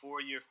to a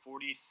 4-year,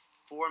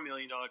 $44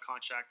 million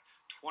contract,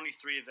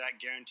 23 of that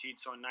guaranteed,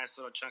 so a nice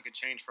little chunk of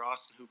change for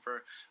Austin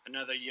Hooper,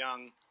 another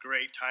young,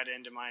 great tight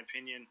end in my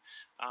opinion,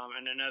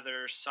 and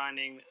another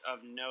signing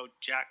of note,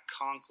 Jack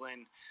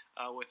Conklin,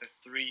 with a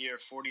 3-year,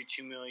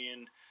 $42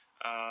 million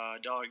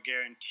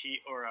guarantee,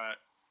 or a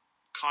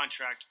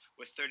contract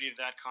with 30 of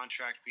that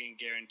contract being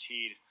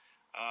guaranteed.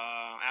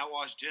 At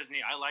Walt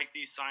Disney, I like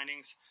these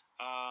signings.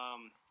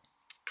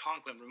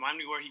 Conklin, remind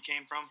me where he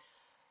came from.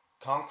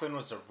 Conklin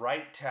was a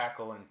right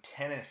tackle in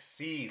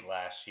Tennessee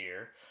last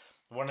year.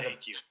 One of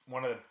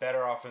the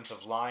better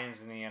offensive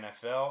lines in the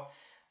NFL.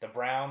 The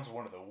Browns,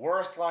 one of the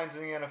worst lines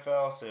in the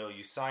NFL. So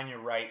you sign your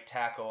right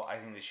tackle. I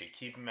think they should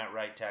keep him at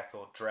right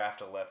tackle,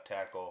 draft a left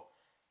tackle,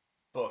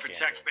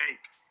 Protect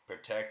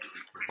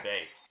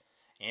Bake.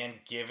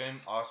 And give him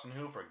Austin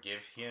Hooper.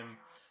 Give him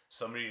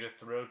somebody to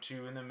throw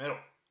to in the middle.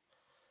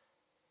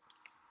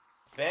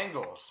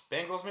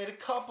 Bengals made a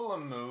couple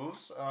of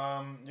moves.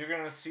 You're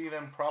going to see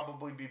them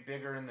probably be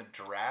bigger in the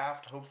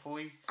draft,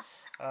 hopefully.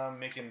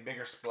 Making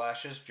bigger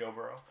splashes, Joe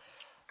Burrow.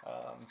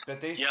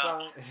 But they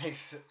signed...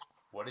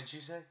 What did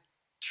you say?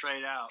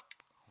 Trade out.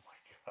 Oh my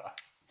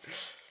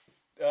gosh.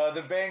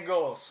 The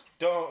Bengals.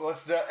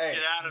 Hey,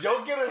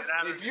 you'll get us...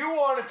 If you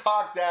want to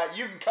talk that,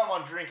 you can come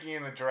on Drinking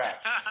in the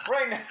Draft.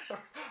 Right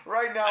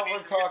now we're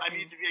talking... I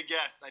need to be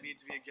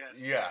a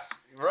guest. Yes.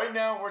 Right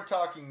now we're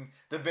talking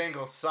the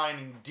Bengals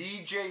signing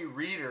DJ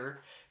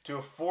Reader to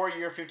a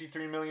 4-year,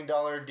 $53 million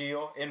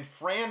deal and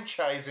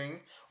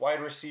franchising wide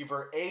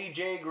receiver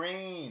A.J.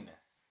 Green.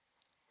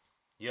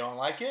 You don't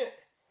like it?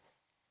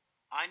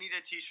 I need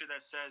a t-shirt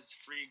that says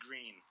Free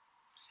Green.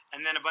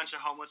 And then a bunch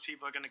of homeless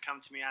people are going to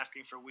come to me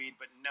asking for weed,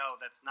 but no,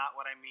 that's not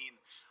what I mean.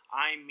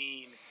 I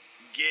mean,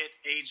 get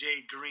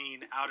A.J.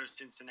 Green out of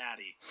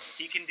Cincinnati.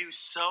 He can do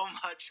so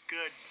much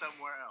good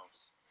somewhere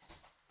else.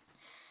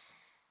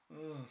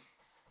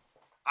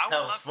 That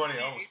was funny.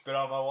 I almost spit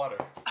out my water.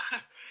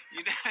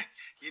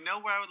 You know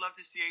where I would love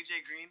to see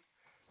A.J. Green?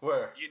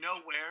 Where? You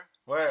know where?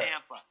 Where?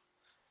 Tampa.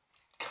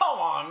 Come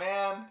on,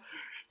 man.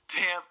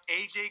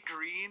 A.J.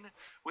 Green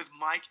with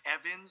Mike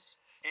Evans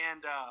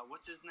and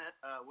what's his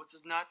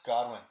nuts?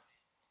 Godwin.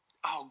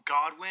 Oh,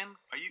 Godwin?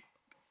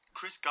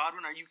 Chris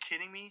Godwin? Are you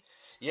kidding me?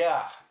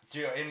 Yeah,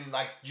 dude, and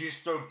you just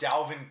throw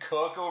Dalvin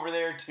Cook over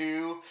there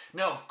too.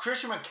 No,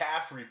 Christian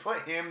McCaffrey,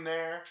 put him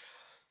there.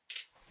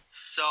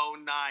 So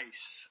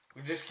nice.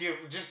 Just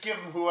give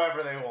them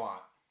whoever they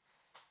want.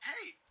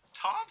 Hey,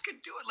 Tom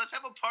can do it. Let's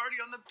have a party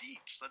on the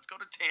beach. Let's go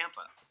to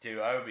Tampa. Dude,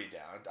 I would be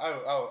down. I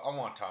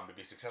want Tom to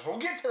be successful.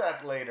 We'll get to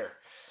that later.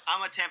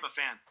 I'm a Tampa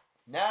fan.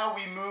 Now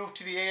we move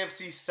to the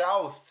AFC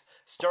South,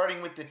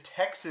 starting with the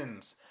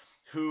Texans,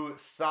 who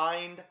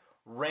signed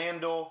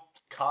Randall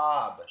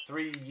Cobb.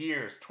 3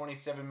 years,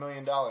 $27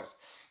 million.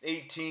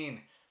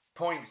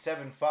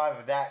 18.75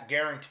 of that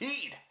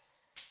guaranteed.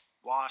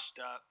 Washed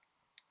up.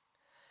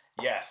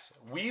 Yes,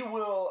 we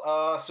will.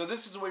 So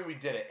this is the way we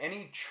did it.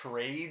 Any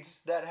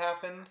trades that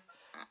happened,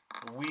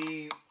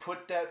 we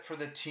put that for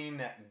the team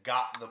that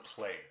got the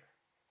player.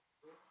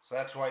 So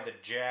that's why the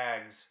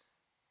Jags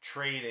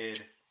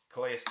traded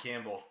Calais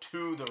Campbell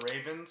to the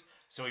Ravens.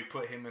 So we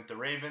put him with the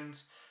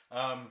Ravens.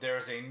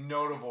 There's a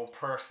notable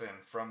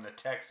person from the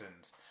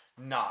Texans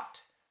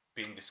not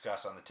being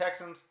discussed on the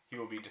Texans. He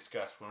will be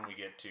discussed when we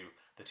get to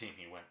the team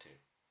he went to.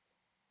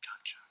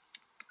 Gotcha.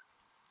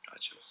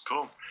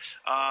 Cool.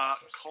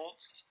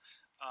 Colts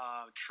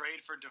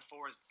trade for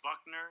DeForest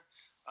Buckner.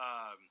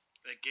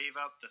 They gave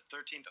up the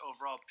 13th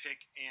overall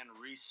pick and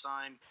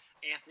re-signed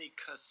Anthony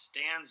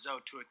Costanzo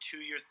to a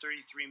 2-year,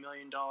 $33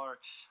 million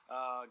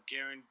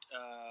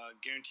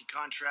guaranteed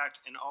contract,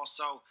 and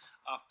also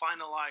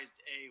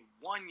finalized a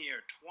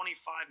 1-year,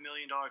 $25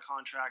 million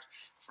contract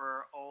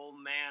for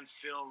old man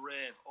Phil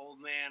Riv.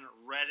 Old man,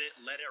 let it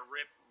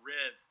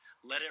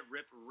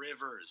rip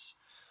Rivers.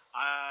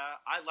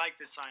 I like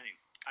this signing.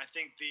 I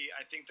think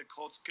the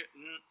Colts could.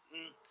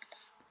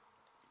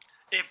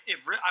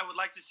 If I would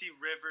like to see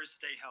Rivers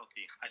stay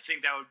healthy. I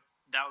think that would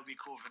be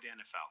cool for the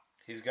NFL.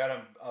 He's got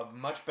a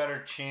much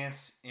better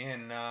chance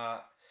in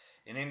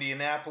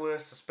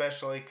Indianapolis,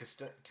 especially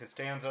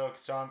Costanzo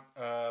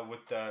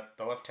with the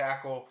left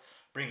tackle,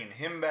 bringing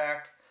him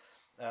back.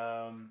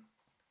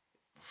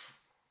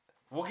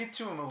 We'll get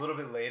to him a little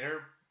bit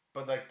later,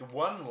 but the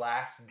one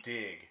last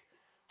dig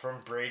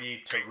from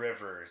Brady to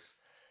Rivers,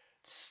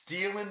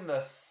 stealing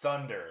the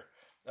thunder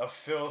of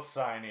Phil's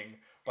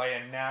signing by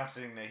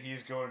announcing that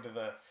he's going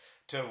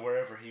to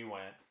wherever he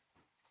went.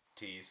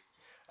 Tease.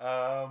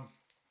 But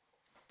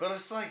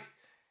it's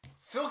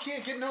Phil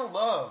can't get no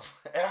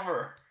love,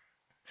 ever.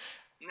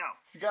 No.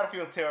 You gotta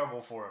feel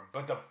terrible for him.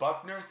 But the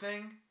Buckner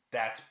thing,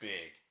 that's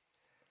big.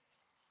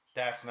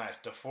 That's nice.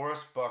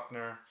 DeForest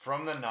Buckner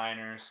from the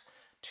Niners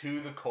to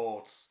the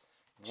Colts.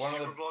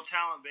 Super Bowl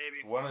talent,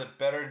 baby. One of the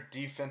better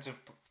defensive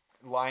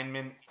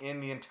linemen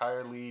in the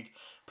entire league.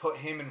 Put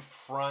him in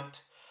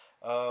front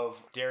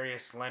of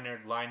Darius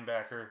Leonard,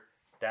 linebacker.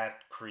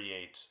 That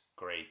creates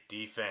great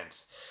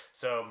defense.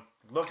 So,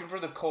 looking for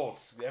the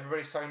Colts.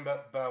 Everybody's talking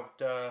about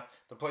the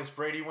place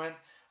Brady went.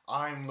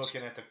 I'm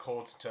looking at the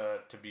Colts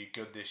to be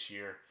good this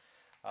year.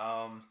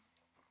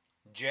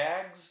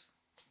 Jags,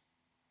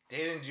 they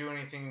didn't do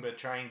anything but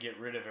try and get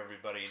rid of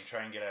everybody and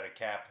try and get out of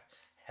cap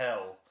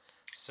hell.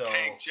 So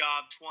tank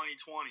job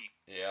 2020.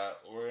 Yeah,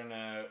 we're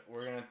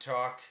gonna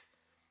talk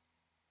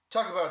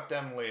about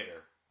them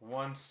later.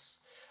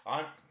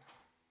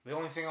 The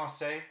only thing I'll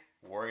say,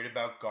 worried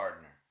about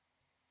Gardner.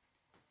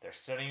 They're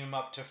setting him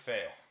up to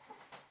fail.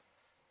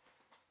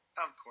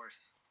 Of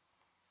course.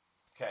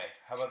 Okay,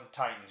 how about the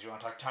Titans? You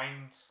want to talk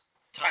Titans?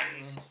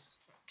 Titans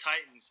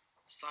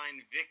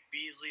signed Vic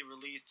Beasley,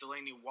 released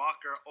Delaney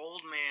Walker,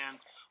 old man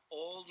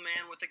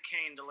with a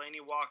cane,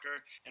 Delaney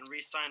Walker, and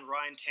re-signed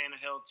Ryan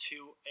Tannehill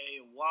to a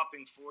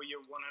whopping 4-year,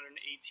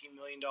 $118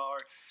 million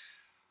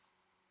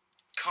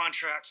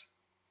contract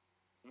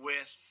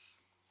with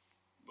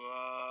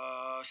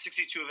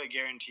 62 of it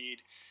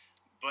guaranteed.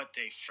 But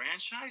they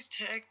franchise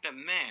tag the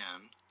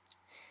man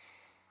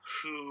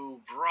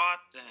who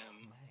brought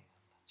them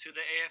to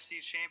the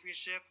AFC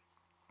Championship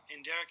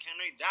in Derrick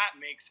Henry. That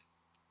makes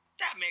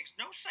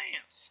no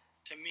sense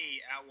to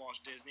me at Walt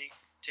Disney.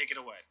 Take it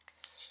away.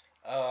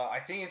 I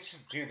think it's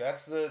just, dude,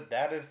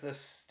 that is the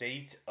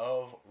state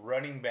of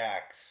running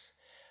backs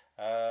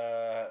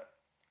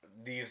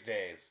these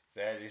days.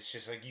 That it's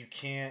just like you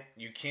can't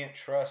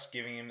trust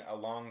giving him a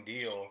long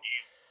deal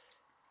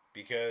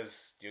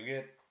because you'll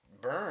get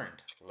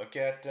burned. Look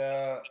at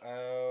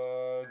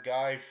a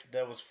guy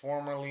that was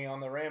formerly on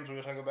the Rams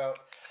we'll talk about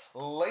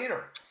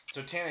later.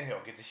 So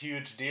Tannehill gets a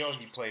huge deal.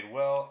 He played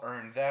well,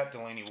 earned that.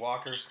 Delaney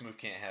Walker, Smooth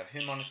can't have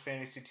him on his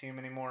fantasy team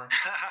anymore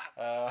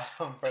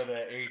for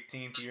the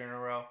 18th year in a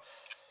row.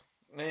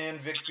 And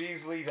Vic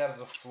Beasley, that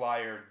is a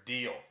flyer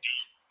deal.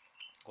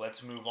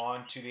 Let's move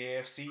on to the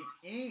AFC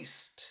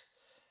East.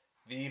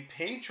 The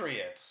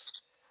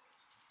Patriots.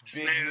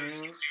 Big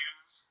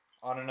news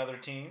on another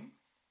team.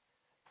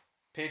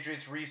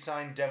 Patriots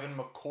re-signed Devin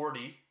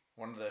McCourty,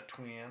 one of the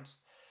twins.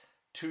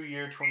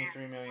 2-year,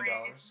 $23 million.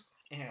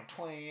 Yeah,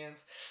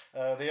 twins.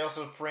 They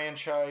also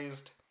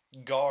franchised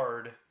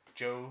guard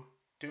Joe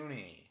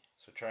Thuney.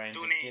 So trying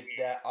to get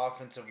that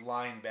offensive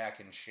line back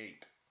in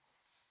shape.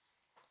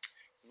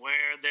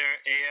 Where their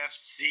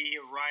AFC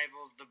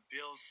rivals, the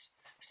Bills,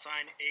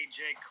 signed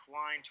A.J.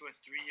 Klein to a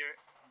 3-year,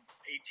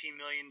 $18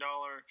 million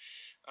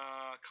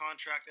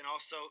contract, and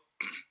also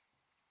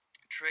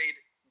trade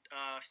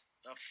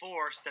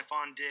for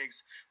Stephon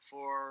Diggs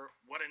for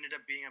what ended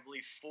up being, I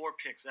believe, 4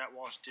 picks at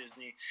Walt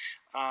Disney.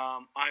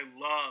 I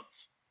love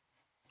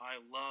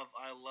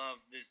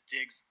this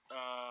Diggs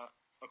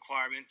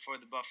acquirement for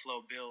the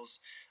Buffalo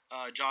Bills.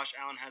 Josh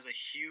Allen has a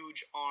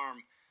huge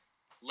arm.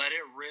 Let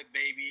it rip,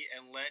 baby,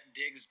 and let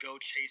Diggs go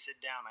chase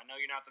it down. I know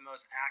you're not the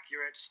most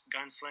accurate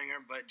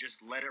gunslinger, but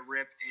just let it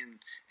rip.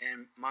 And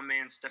my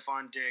man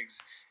Stephon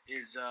Diggs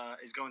is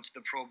going to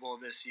the Pro Bowl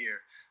this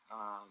year.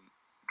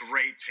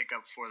 Great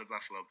pickup for the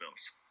Buffalo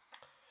Bills.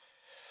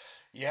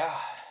 Yeah,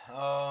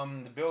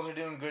 the Bills are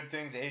doing good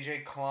things. A.J.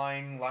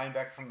 Klein,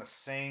 linebacker from the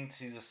Saints,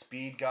 he's a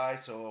speed guy,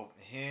 so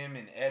him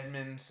and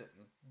Edmonds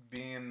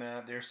being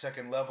their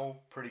second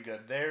level, pretty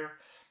good there.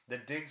 The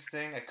Diggs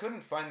thing, I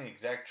couldn't find the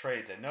exact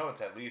trades. I know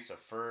it's at least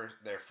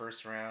their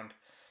first round.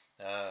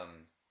 I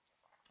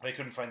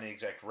couldn't find the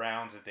exact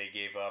rounds that they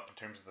gave up in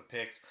terms of the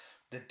picks.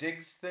 The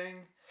Diggs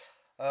thing,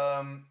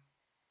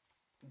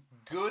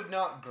 good,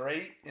 not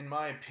great, in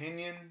my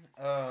opinion.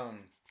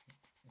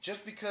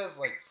 Just because,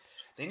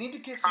 they need to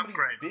get somebody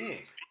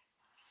big.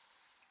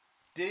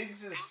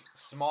 Diggs is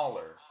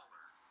smaller.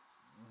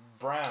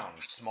 Brown,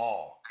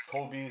 small.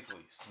 Cole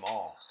Beasley,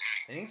 small.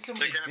 They need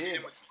somebody big.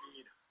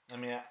 I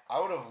mean, I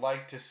would have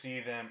liked to see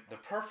them. The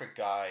perfect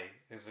guy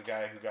is the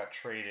guy who got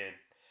traded.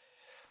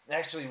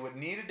 Actually, what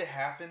needed to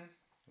happen,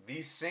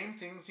 these same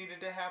things needed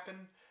to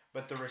happen,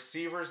 but the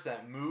receivers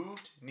that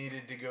moved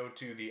needed to go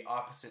to the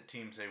opposite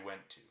teams they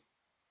went to.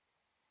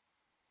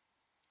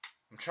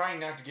 I'm trying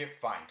not to get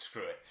fined.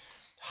 Screw it.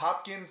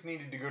 Hopkins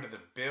needed to go to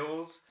the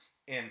Bills,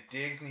 and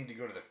Diggs needed to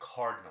go to the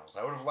Cardinals.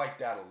 I would have liked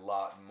that a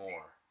lot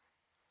more.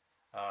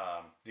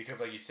 Because,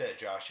 like you said,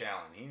 Josh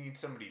Allen, he needs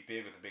somebody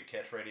big with a big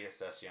catch radius.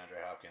 That's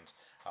DeAndre Hopkins.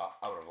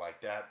 I would have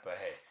liked that, but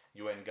hey,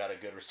 you went and got a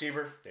good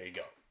receiver. There you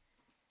go.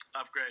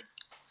 Upgrade.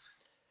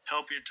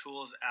 Help your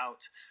tools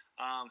out.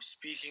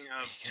 Speaking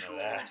of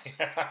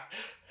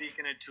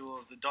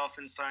tools, the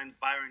Dolphins signed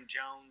Byron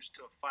Jones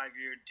to a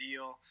 5-year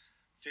deal.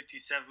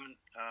 $57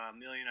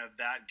 million of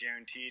that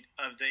guaranteed.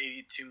 Of the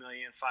 $82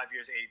 million, 5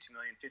 years, $82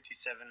 million,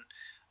 $57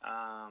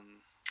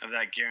 of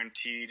that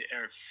guaranteed.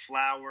 Eric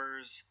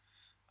Flowers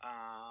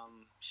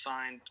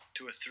signed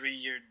to a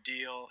 3-year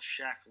deal.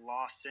 Shaq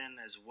Lawson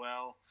as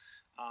well.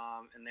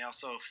 And they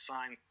also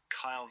signed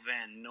Kyle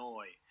Van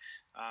Noy.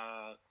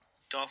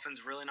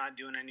 Dolphins really not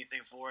doing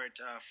anything for it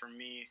for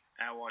me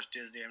at Walt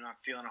Disney. I'm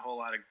not feeling a whole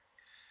lot of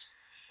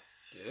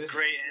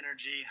great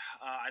energy.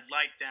 I'd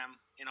like them,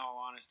 in all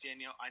honesty.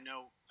 And, I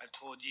know I've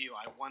told you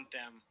I want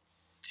them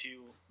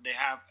to. They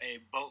have a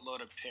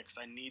boatload of picks.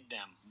 I need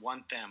them,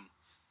 want them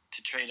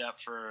to trade up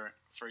for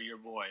your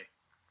boy.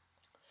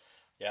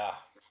 Yeah.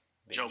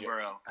 Joe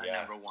Burrow at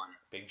number 1.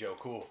 Big Joe,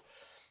 cool.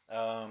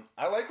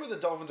 I like where the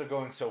Dolphins are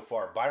going so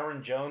far.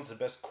 Byron Jones, the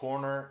best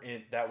corner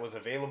that was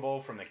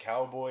available from the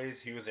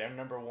Cowboys. He was their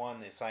number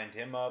 1. They signed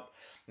him up.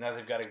 Now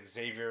they've got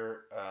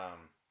Xavier.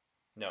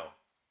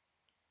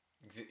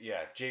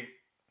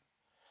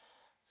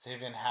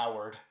 Xavier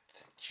Howard.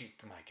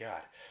 My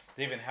God.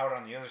 Xavier Howard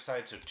on the other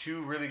side. So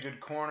 2 really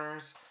good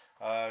corners.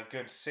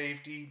 Good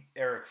safety.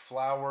 Eric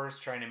Flowers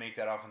trying to make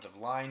that offensive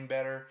line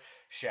better.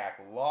 Shaq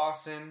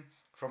Lawson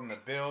from the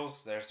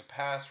Bills. There's the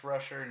pass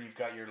rusher. And you've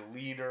got your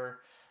leader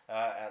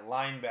at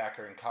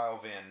linebacker in Kyle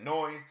Van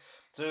Noy.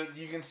 So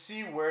you can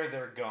see where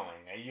they're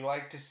going. And you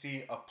like to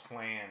see a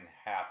plan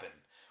happen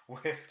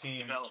with teams.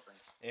 Developing.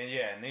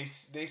 And they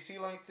see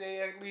like they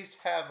at least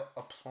have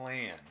a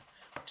plan,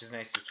 which is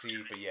nice to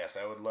see. But yes,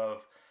 I would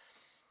love.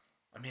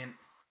 I mean,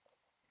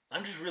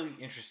 I'm just really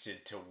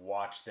interested to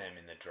watch them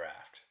in the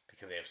draft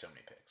because they have so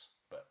many picks.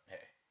 But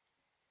hey,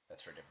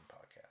 that's for a different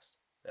podcast.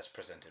 That's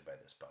presented by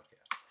this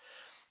podcast.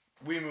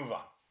 We move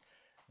on.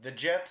 The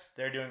Jets,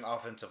 they're doing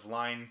offensive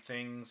line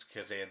things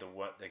because they had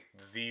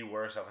the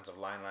worst offensive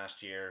line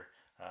last year.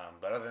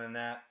 But other than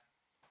that,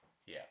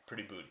 yeah,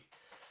 pretty booty.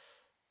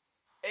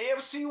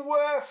 AFC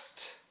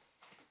West,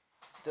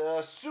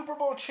 the Super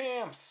Bowl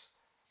champs.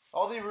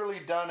 All they've really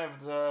done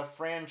is the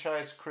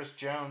franchise Chris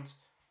Jones.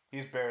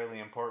 He's barely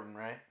important,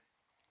 right?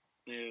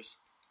 News.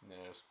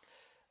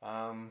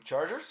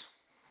 Chargers?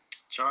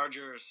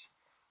 Chargers.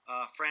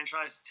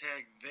 Franchise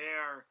tag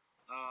their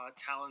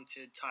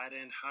talented tight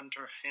end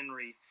Hunter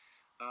Henry.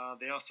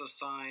 They also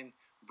signed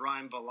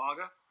Brian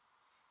Bulaga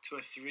to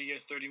a 3-year,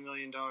 $30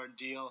 million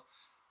deal.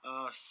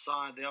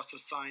 They also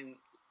signed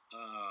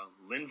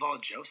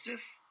Linval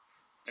Joseph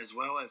as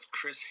well as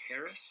Chris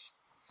Harris.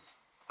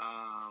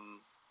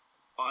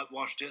 At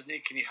Walt Disney,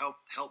 can you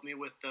help me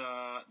with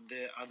the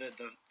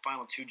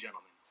final 2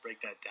 gentlemen?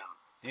 Break that down.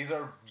 These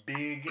are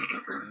big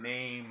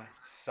name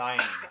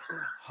signings.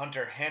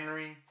 Hunter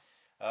Henry,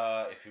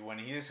 when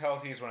he is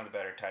healthy, he's one of the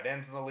better tight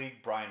ends in the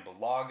league. Brian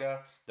Bulaga,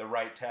 the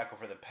right tackle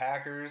for the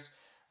Packers,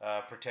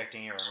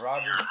 protecting Aaron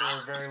Rodgers for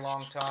a very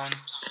long time.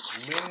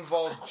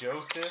 Linval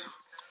Joseph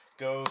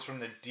goes from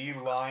the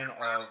D-line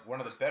of one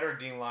of the better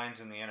D-lines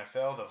in the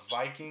NFL, the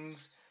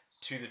Vikings,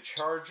 to the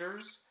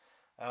Chargers.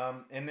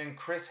 And then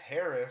Chris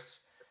Harris,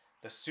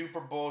 the Super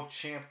Bowl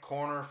champ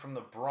corner from the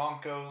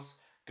Broncos,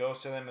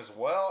 goes to them as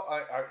well.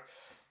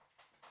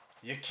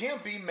 You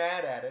can't be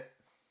mad at it.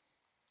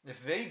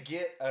 If they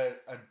get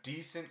a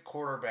decent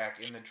quarterback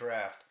in the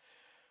draft,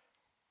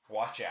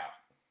 watch out.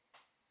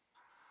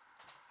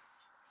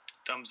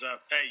 Thumbs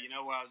up. Hey, you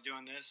know why I was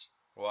doing this?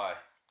 Why?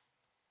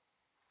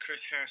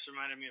 Chris Harris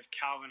reminded me of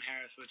Calvin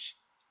Harris, which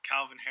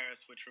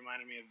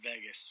reminded me of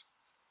Vegas.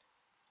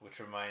 Which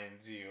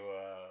reminds you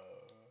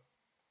of...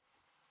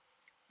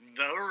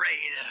 The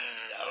Raiders.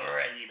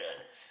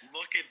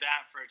 Look at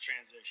that for a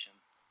transition.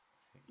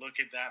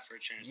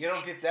 You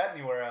don't get that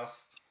anywhere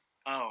else.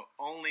 Oh,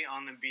 only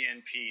on the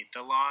BNP.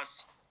 The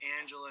Las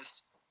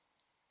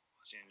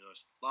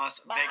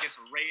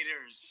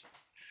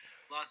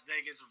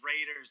Vegas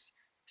Raiders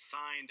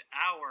signed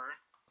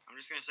I'm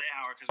just going to say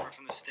our because we're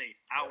from the state.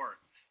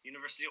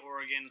 University of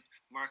Oregon,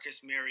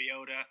 Marcus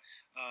Mariota.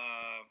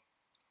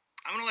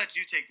 I'm going to let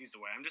you take these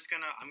away. I'm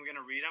going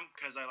to read them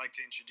because I like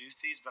to introduce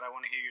these, but I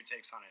want to hear your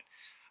takes on it.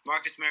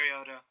 Marcus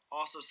Mariota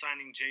also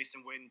signing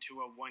Jason Witten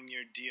to a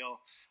 1-year deal.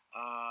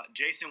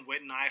 Jason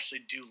Witten, I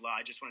actually do love.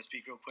 I just want to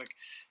speak real quick.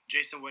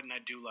 Jason Witten, I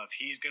do love.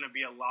 He's going to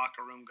be a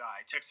locker room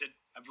guy.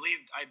 I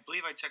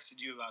believe I texted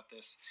you about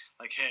this.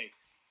 Like, hey,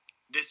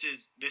 this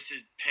is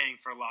paying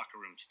for locker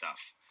room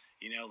stuff.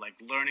 Like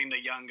learning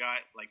the young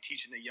guy, like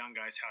teaching the young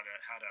guys how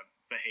to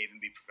behave and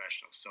be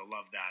professional. So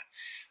love that.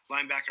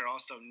 Linebacker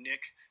also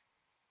Nick.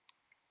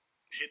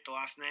 Hit the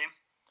last name.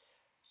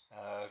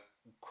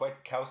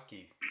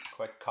 Kwiatkowski.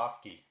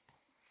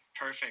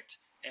 Perfect.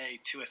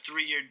 To a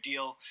 3-year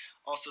deal.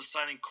 Also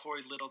signing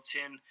Corey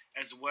Littleton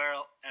as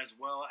well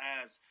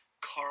as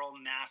Carl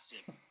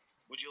Nassib.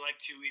 Would you like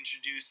to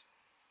introduce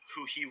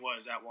who he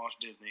was at Walt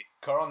Disney?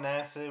 Carl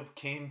Nassib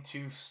came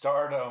to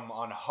stardom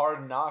on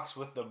Hard Knocks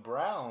with the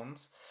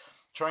Browns,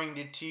 trying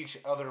to teach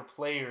other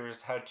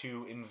players how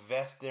to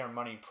invest their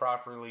money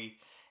properly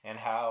and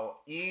how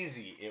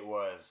easy it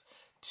was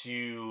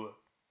to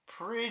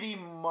pretty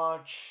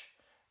much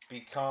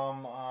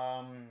become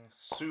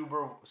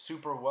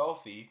super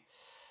wealthy.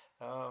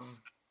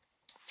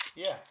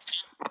 Yeah,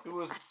 it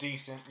was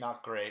decent,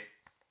 not great.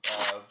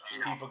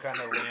 People kind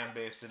of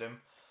lambasted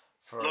him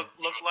for look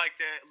like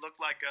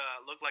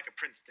a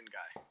Princeton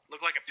guy,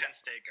 look like a Penn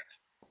State guy.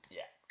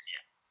 Yeah.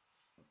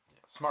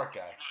 Smart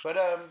guy.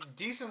 But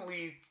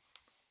decently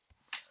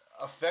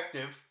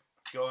effective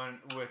going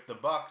with the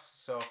Bucks.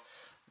 So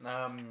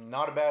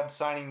not a bad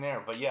signing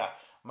there. But yeah,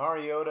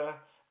 Mariota,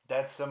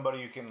 that's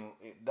somebody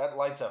that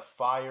lights a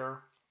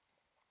fire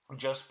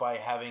just by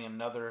having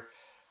another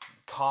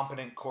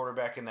competent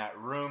quarterback in that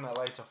room. That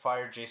lights a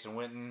fire. Jason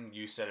Witten,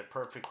 you said it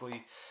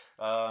perfectly.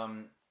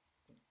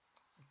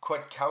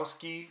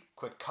 Kwiatkowski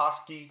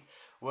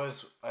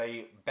was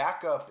a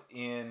backup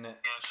in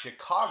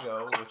Chicago,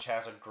 which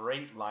has a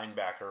great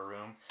linebacker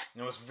room,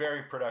 and was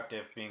very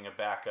productive being a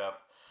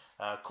backup.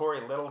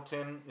 Corey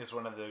Littleton is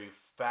one of the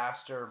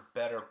faster,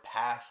 better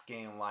pass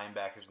game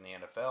linebackers in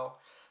the NFL.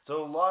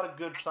 So a lot of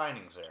good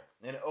signings there.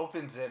 And it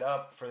opens it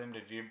up for them to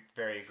be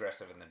very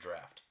aggressive in the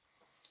draft.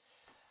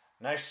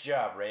 Nice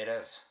job,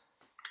 Raiders.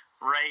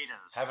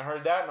 Haven't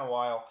heard that in a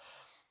while.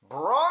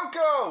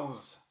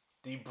 Broncos!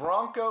 The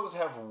Broncos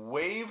have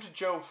waived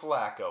Joe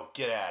Flacco.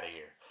 Get out of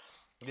here.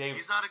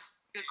 He's not a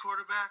good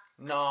quarterback?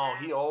 No,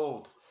 he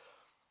old.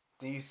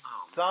 They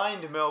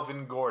signed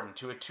Melvin Gordon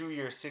to a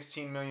 2-year,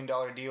 $16 million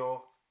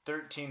deal,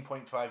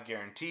 $13.5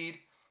 guaranteed.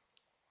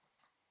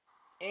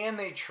 And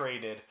they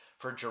traded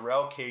for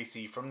Jarrell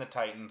Casey from the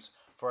Titans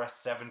for a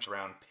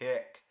 7th-round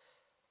pick.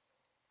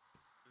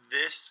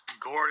 This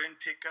Gordon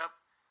pickup,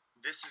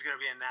 this is going to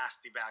be a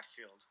nasty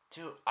backfield.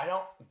 Dude, I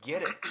don't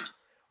get it.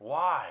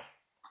 Why?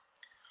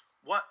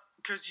 What?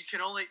 Because you're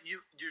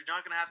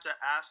not going to have to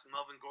ask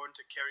Melvin Gordon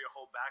to carry a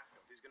whole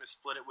backfield. He's going to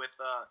split it with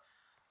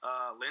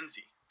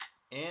Lindsey.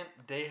 And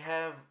they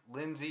have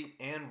Lindsey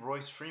and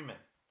Royce Freeman.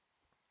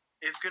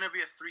 It's going to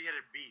be a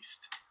 3-headed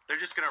beast. They're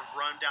just going to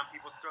run down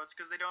people's throats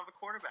because they don't have a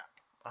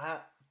quarterback.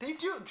 They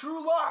do.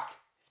 Drew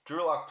Lock.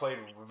 Drew Lock played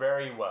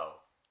very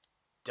well.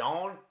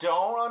 Don't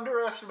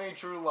underestimate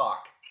Drew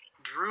Lock.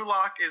 Drew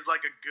Lock is he's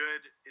like a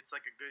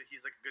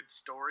good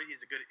story.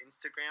 He's a good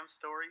Instagram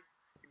story.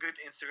 A good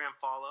Instagram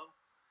follow.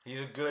 He's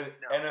a good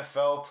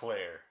NFL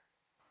player.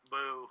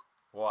 Boo.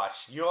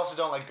 Watch. You also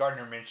don't like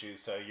Gardner Minshew,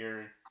 so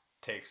your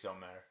takes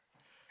don't matter.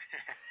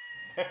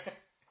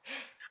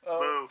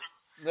 Boo.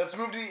 Let's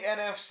move to the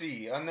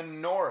NFC. On the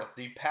North,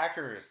 the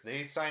Packers,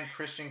 they signed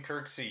Christian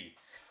Kirksey.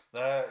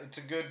 It's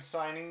a good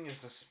signing.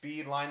 It's a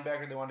speed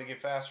linebacker. They want to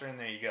get faster, and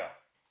there you go.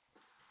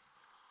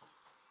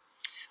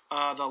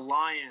 The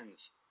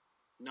Lions.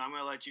 No, I'm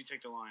going to let you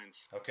take the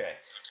Lions. Okay.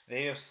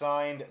 They have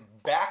signed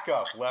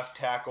backup left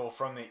tackle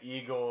from the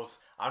Eagles.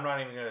 I'm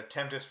not even going to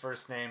attempt his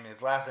first name.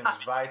 His last name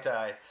is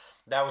Vaitai.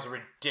 That was a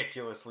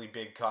ridiculously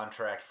big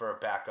contract for a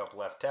backup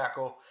left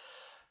tackle.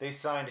 They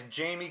signed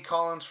Jamie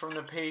Collins from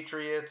the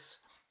Patriots.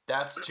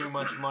 That's too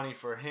much money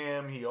for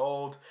him. He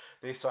old.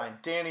 They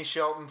signed Danny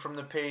Shelton from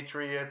the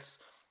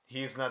Patriots.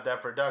 He's not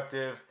that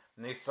productive.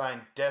 And they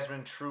signed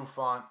Desmond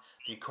Trufant,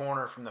 the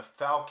corner from the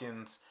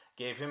Falcons.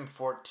 Gave him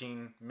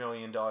 $14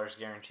 million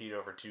guaranteed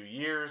over 2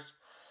 years.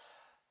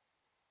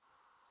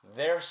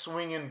 They're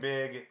swinging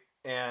big,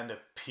 and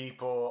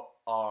people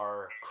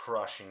are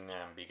crushing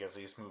them because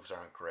these moves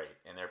aren't great,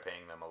 and they're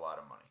paying them a lot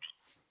of money.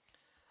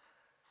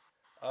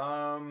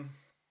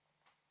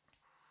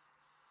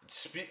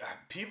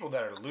 People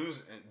that are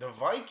losing, the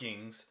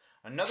Vikings,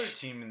 another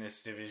team in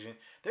this division,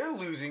 they're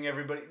losing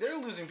everybody.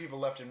 They're losing people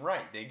left and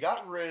right. They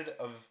got rid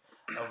of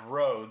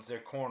Rhodes. Their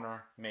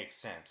corner makes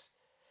sense.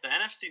 The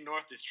NFC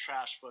North is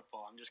trash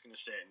football. I'm just going to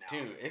say it now.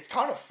 Dude, it's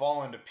kind of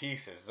fallen to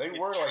pieces. They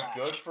were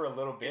good for a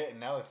little bit, and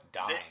now it's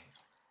dying.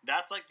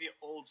 That's like the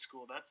old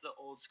school. That's the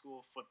old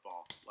school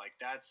football. Like,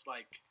 that's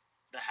like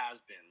the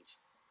has-beens.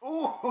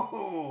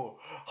 Ooh,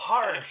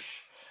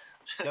 harsh.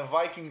 The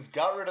Vikings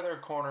got rid of their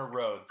corner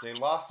Rhodes. They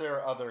lost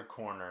their other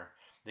corner.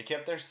 They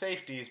kept their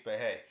safeties, but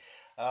hey.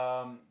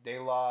 They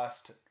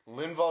lost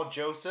Linval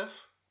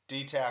Joseph,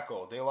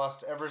 D-tackle. They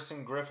lost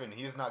Everson Griffin.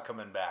 He's not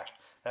coming back.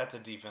 That's a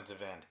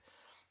defensive end.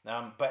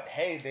 But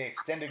hey, they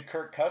extended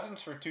Kirk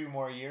Cousins for 2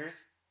 more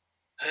years.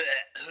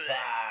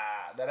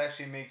 That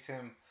actually makes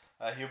him,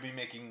 he'll be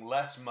making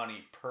less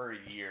money per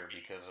year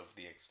because of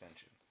the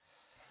extension.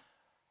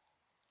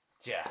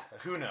 Yeah,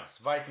 who knows?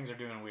 Vikings are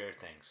doing weird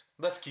things.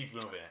 Let's keep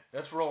moving it.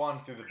 Let's roll on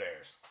through the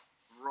Bears.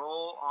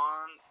 Roll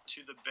on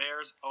to the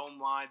Bears. Oh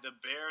my, the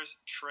Bears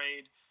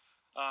trade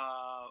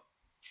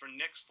for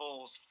Nick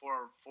Foles for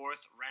a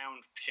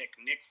 4th-round pick.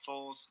 Nick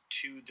Foles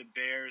to the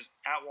Bears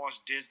at Walt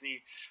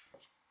Disney.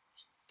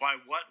 By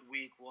what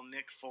week will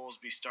Nick Foles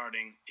be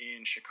starting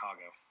in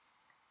Chicago?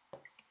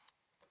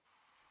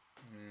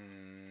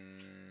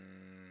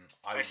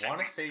 I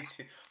want to say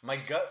 2. My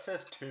gut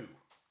says 2.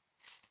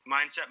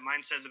 Mine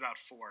says about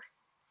 4.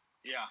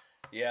 Yeah.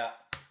 Yeah,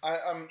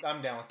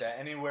 I'm down with that.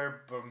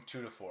 Anywhere from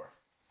 2 to 4.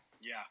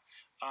 Yeah.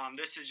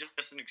 This is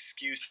just an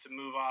excuse to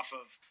move off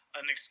of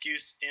an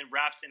excuse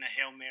wrapped in a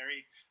Hail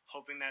Mary,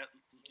 hoping that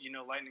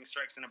lightning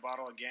strikes in a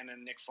bottle again,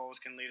 and Nick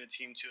Foles can lead a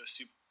team to a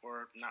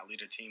not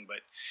lead a team,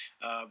 but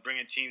bring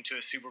a team to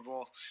a Super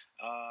Bowl.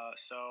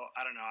 So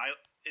I don't know.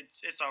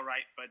 it's all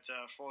right, but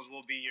Foles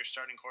will be your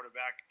starting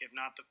quarterback. If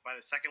not by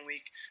the second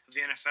week of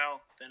the NFL,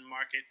 then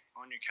mark it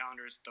on your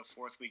calendars. The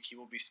fourth week, he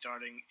will be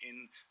starting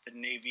in the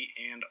Navy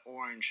and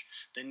Orange.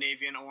 The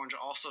Navy and Orange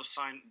also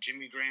signed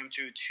Jimmy Graham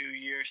to a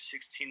 2-year,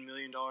 $16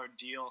 million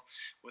deal,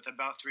 with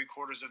about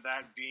 3/4 of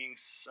that being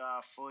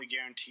fully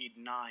guaranteed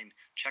 9.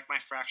 Check my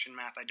fraction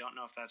math. I don't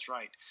know if that's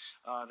right.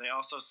 They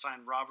also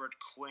signed Robert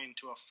Quinn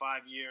to a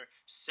 5-year,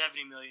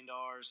 $70 million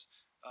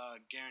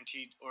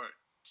guaranteed, or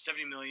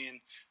 $70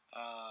 million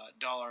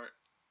dollar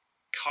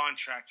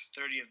contract,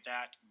 30 of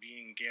that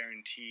being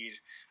guaranteed.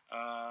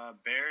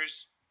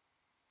 Bears.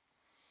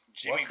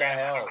 What the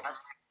hell?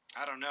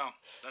 I don't know.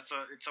 It's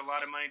a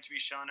lot of money to be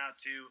shown out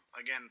to,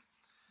 again,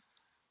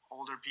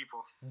 older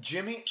people.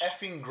 Jimmy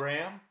effing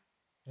Graham?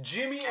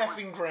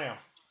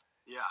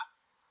 Yeah.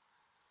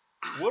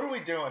 What are we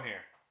doing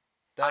here?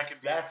 That's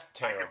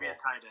terrible. I could be a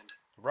tight end.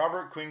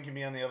 Robert Quinn can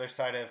be on the other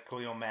side of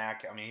Khalil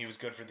Mack. I mean, he was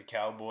good for the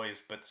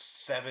Cowboys, but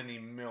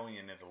 $70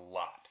 million is a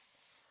lot.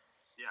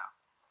 Yeah.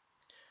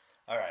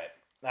 All right.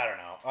 I don't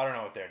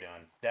know what they're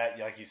doing. That,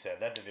 like you said,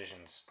 that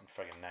division's a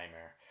fucking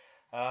nightmare.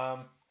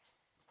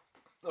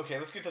 Okay,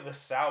 let's get to the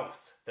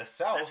South. The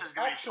South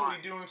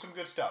actually doing some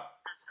good stuff.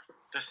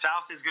 The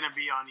South is going to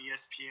be on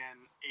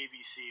ESPN,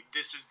 ABC.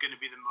 This is going to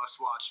be the most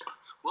watched.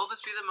 Will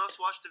this be the most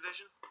watched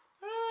division?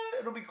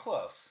 It'll be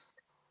close.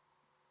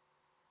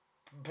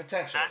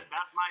 Potentially.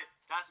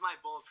 That's my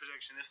bold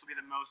prediction. This will be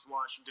the most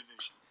watched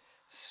division.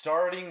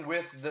 Starting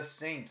with the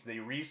Saints. They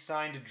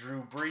re-signed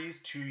Drew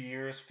Brees, 2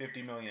 years,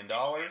 $50 million.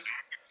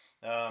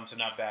 So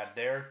not bad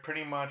there.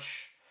 Pretty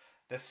much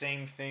the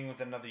same thing with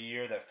another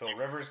year that Phil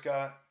Rivers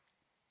got.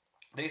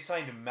 They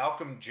signed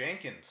Malcolm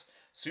Jenkins,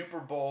 Super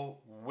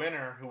Bowl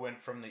winner who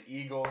went from the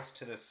Eagles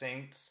to the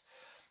Saints.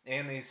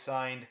 And they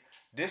signed,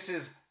 this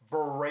is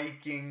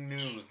breaking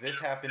news.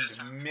 This happened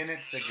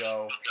minutes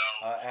ago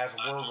as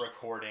we're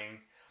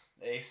recording.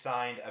 They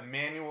signed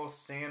Emmanuel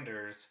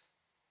Sanders.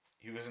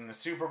 He was in the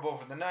Super Bowl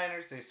for the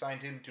Niners. They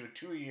signed him to a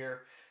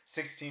 2-year,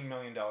 $16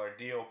 million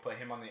deal. Put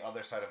him on the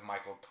other side of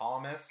Michael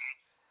Thomas.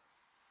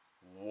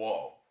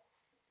 Whoa.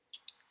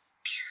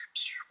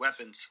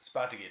 Weapons. It's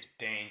about to get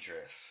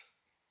dangerous.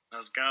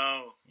 Let's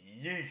go.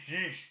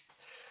 Yeesh.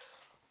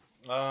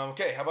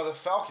 Okay, how about the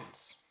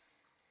Falcons?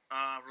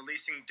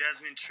 Releasing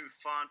Desmond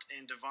Trufant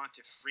and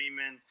Devonta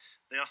Freeman.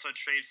 They also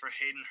trade for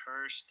Hayden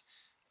Hurst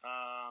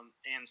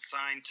and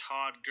signed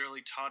Todd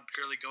Gurley. Todd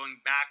Gurley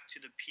going back to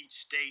the Peach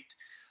State.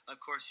 Of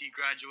course, he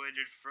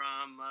graduated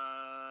from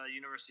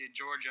University of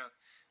Georgia.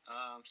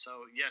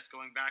 So, yes,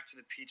 going back to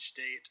the Peach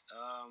State.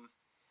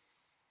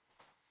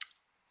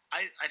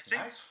 I think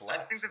nice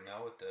flex.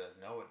 Know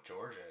what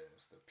Georgia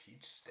is, the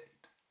Peach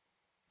State.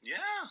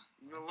 Yeah,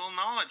 a little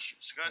knowledge.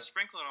 Just got to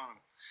sprinkle it on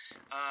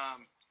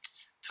him.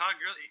 Todd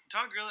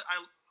Gurley.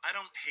 I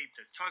don't hate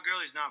this. Todd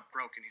Gurley's not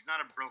broken. He's not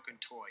a broken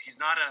toy.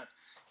 He's not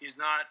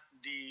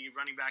the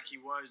running back he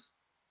was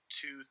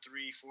 3,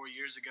 4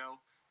 years ago.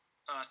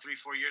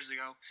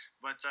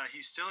 But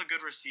he's still a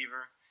good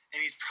receiver,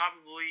 and he's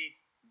probably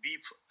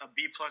a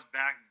B plus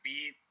back,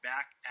 B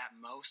back at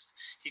most.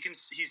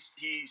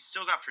 He's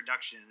still got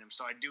production in him,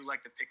 so I do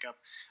like the pickup.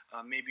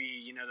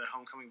 Maybe the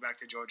homecoming back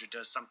to Georgia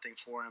does something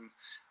for him.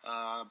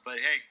 But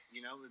hey,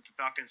 if the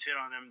Falcons hit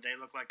on him, they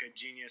look like a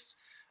genius.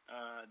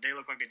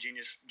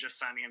 Just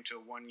signing him to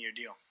a 1-year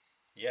deal.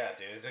 Yeah,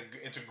 dude,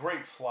 it's a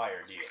great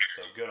flyer deal.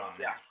 So good on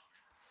him. Yeah.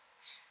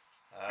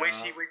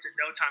 He wasted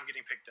no time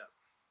getting picked up.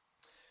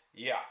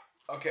 Yeah.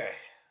 Okay.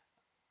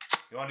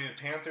 You want to do the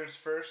Panthers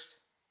first?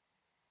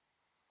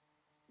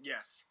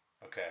 Yes.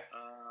 Okay.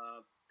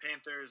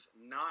 Panthers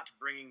not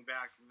bringing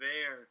back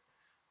their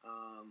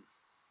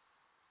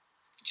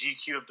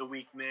GQ of the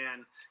week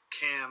man,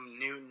 Cam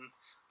Newton.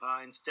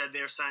 Instead,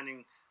 they're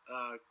signing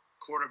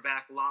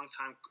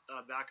longtime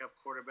backup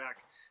quarterback,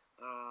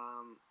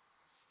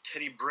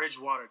 Teddy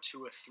Bridgewater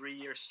to a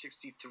 3-year,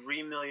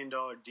 $63 million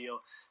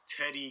deal.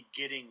 Teddy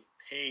getting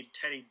paid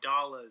Teddy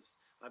Dollars.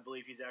 I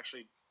believe he's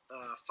actually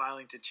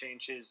filing to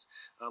change his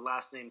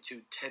last name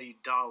to Teddy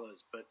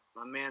Dollars. But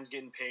my man's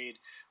getting paid.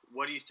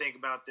 What do you think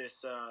about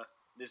this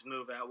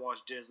move at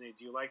Walt Disney?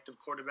 Do you like the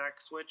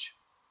quarterback switch?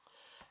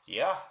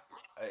 Yeah.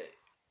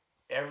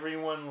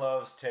 Everyone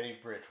loves Teddy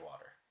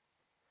Bridgewater.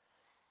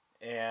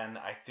 And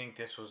I think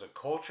this was a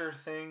culture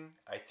thing.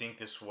 I think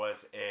this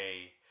was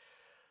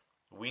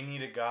we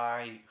need a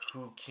guy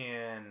who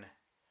can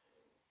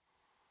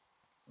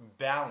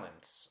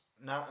balance,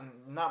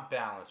 not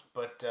balance,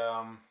 but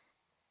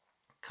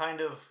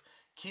kind of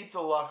keep the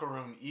locker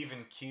room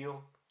even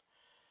keel,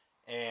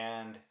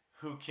 and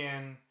who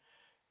can,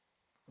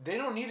 they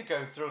don't need a guy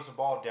who throws the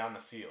ball down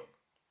the field.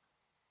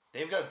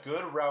 They've got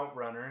good route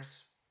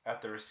runners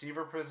at the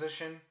receiver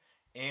position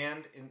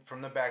and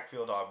from the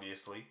backfield,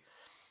 obviously.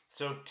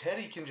 So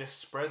Teddy can just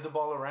spread the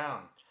ball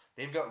around.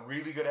 They've got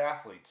really good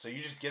athletes. So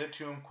you just get it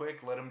to them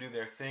quick, let them do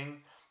their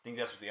thing. I think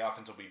that's what the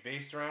offense will be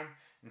based around.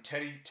 And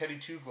Teddy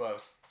Two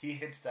Gloves, he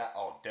hits that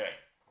all day.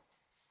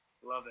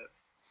 Love it.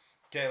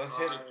 Okay, let's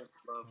hit it.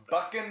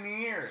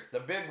 Buccaneers, the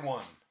big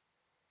one.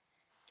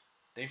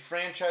 They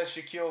franchised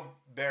Shaquille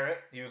Barrett.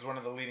 He was one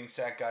of the leading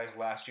sack guys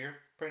last year.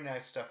 Pretty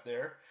nice stuff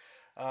there.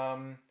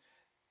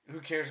 Who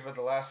cares about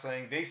the last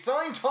thing? They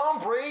signed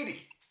Tom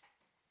Brady.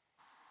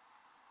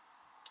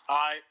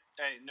 I'm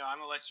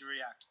gonna let you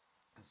react.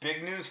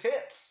 Big news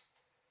hits.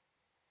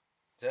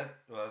 That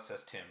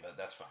says Tim, but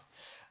that's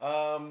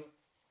fine.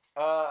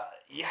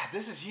 Yeah,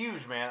 this is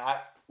huge, man.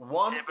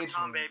 It's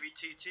Tom baby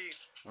TT.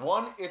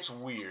 It's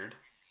weird.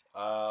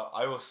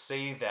 I will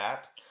say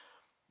that.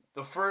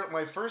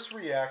 My first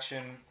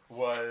reaction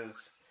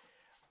was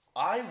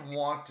I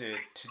wanted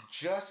to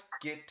just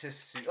get to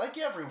see, like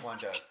everyone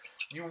does,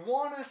 you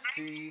want to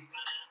see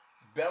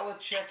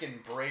Belichick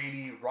and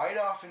Brady right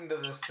off into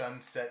the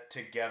sunset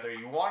together.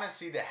 You want to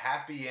see the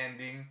happy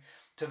ending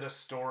to the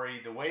story.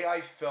 The way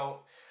I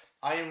felt,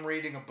 I am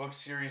reading a book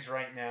series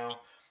right now,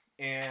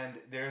 and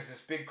there's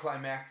this big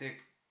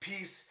climactic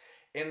piece,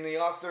 and the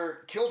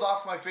author killed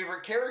off my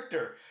favorite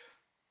character.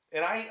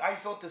 And I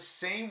felt the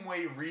same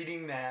way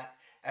reading that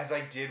as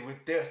I did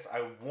with this.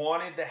 I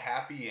wanted the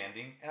happy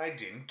ending, and I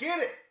didn't get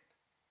it.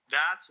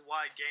 That's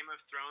why Game of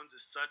Thrones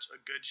is such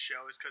a good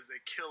show, is because they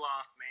kill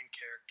off main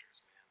characters,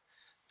 man.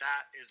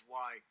 That is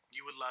why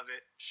you would love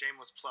it.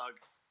 Shameless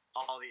plug,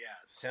 all the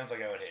ads. Sounds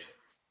like I would hate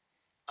it.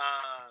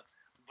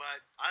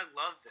 But I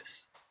love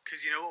this,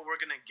 because you know what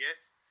we're going to get?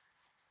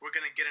 We're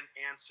going to get an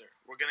answer.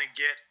 We're going to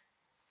get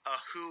a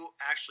who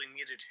actually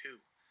needed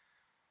who.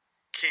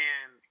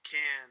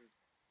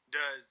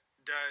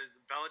 Does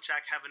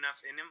Belichick have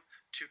enough in him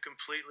to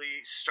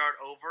completely start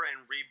over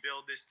and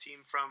rebuild this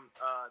team from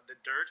the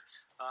dirt?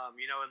 At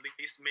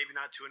least maybe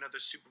not to another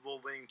Super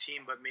Bowl winning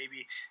team, but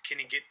maybe can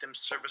he get them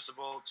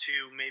serviceable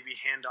to maybe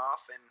hand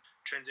off and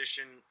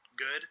transition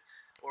good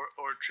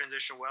or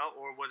transition well?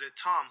 Or was it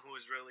Tom who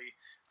was really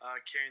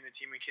carrying the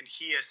team, and can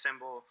he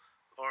assemble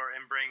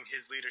and bring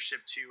his leadership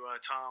to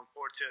Tom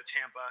or to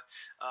Tampa,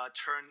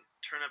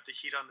 turn up the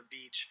heat on the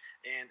beach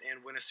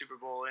and win a Super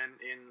Bowl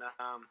in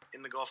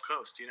the Gulf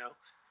Coast?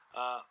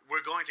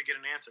 We're going to get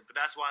an answer, but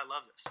that's why I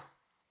love this.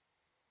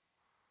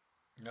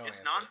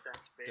 It's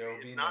nonsense, baby. There will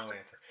be no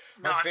answer.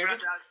 My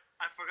favorite.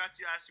 I forgot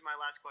to ask you my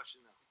last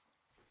question though.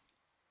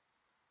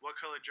 What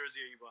color jersey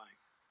are you buying?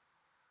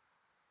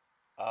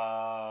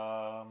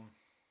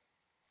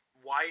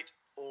 White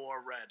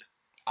or red?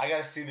 I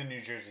gotta see the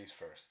New Jerseys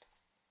first.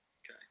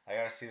 Okay. I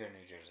gotta see their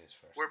New Jerseys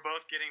first. We're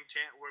both getting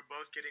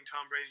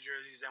Tom Brady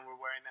jerseys, and we're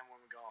wearing them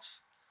when we golf.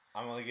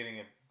 I'm only getting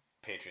a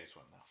Patriots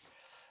one though.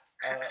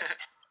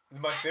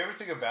 My favorite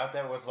thing about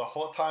that was the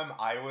whole time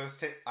I was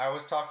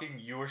talking,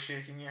 you were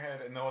shaking your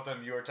head, and the whole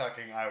time you were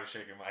talking, I was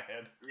shaking my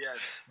head.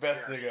 Yes.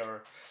 Best thing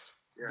ever.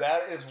 Yes.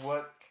 That is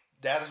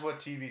what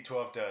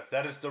TB12 does.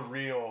 That is the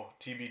real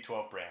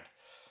TB12 brand.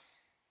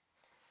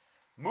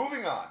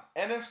 Moving on,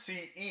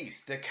 NFC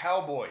East, the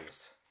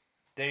Cowboys.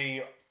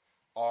 They're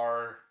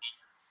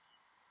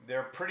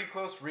pretty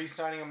close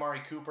re-signing Amari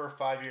Cooper,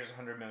 5 years,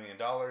 $100 million.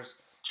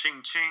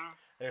 Ching ching.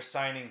 They're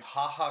signing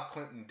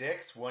Clinton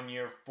Dix, 1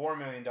 year, $4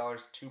 million,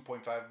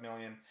 $2.5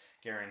 million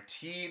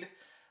guaranteed.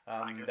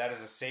 That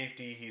is a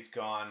safety. He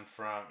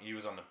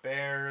was on the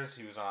Bears,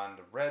 he was on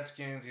the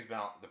Redskins, he's been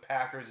on the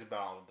Packers, he's been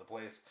all over the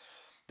place.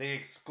 They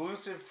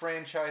exclusive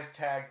franchise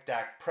tag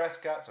Dak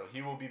Prescott, so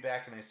he will be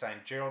back, and they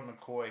signed Gerald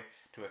McCoy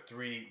to a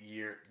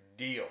 3-year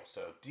deal.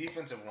 So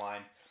defensive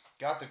line,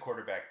 got the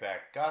quarterback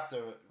back, got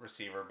the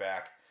receiver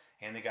back,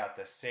 and they got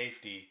the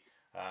safety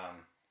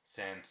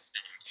since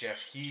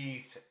Jeff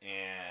Heath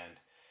and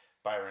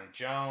Byron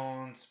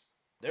Jones.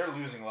 They're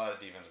losing a lot of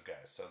defensive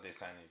guys, so they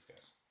signed these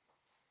guys.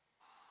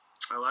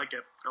 I like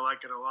it. I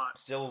like it a lot.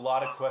 Still a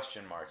lot of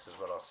question marks is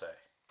what I'll say.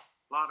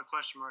 A lot of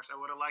question marks. I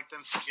would have liked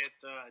them to get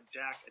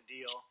Dak a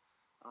deal.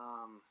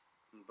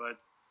 But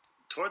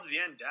towards the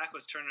end, Dak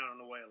was turning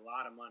away a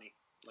lot of money.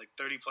 Like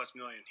 $30+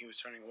 million he was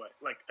turning away.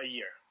 Like a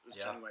year he was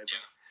turning away.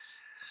 But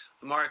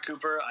Amari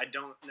Cooper, I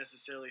don't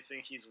necessarily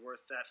think he's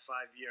worth that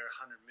 5-year,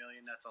 $100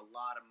 million. That's a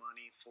lot of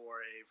money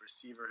for a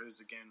receiver who's,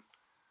 again,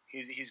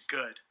 he's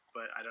good,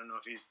 but I don't know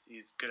if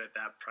he's good at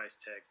that price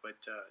tag. But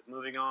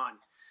moving on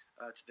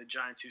to the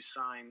Giants, who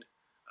signed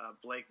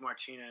Blake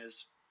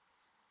Martinez,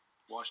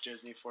 Walt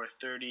Disney, for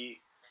a $30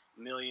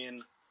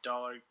 million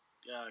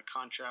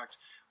contract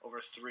over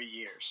 3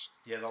 years.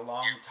 Yeah, the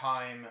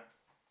long-time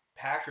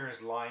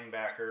Packers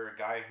linebacker, a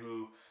guy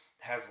who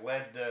has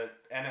led the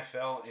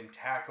NFL in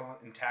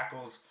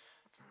tackles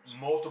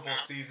multiple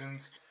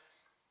seasons.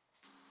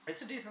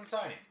 It's a decent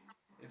signing.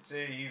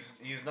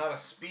 He's not a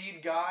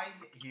speed guy.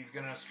 He's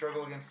gonna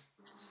struggle against,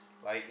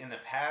 like, in the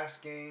pass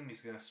game.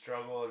 He's gonna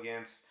struggle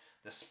against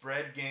the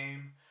spread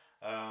game.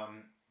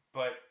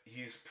 But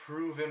he's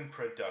proven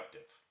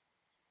productive.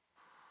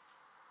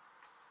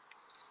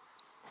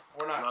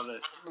 We're not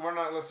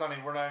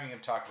even gonna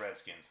talk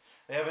Redskins.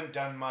 They haven't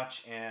done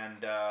much,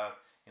 and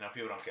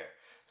people don't care.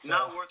 So,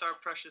 not worth our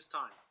precious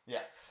time.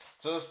 Yeah.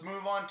 So let's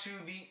move on to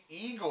the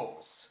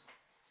Eagles,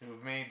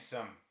 who've made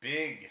some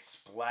big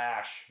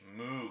splash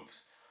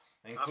moves,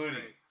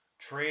 including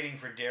trading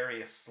for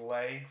Darius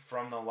Slay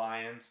from the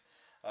Lions.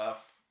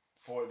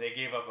 They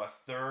gave up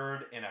a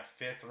 3rd and a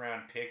 5th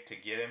round pick to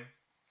get him.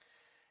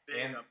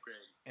 Big upgrade.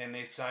 And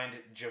they signed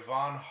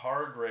Javon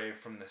Hargrave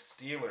from the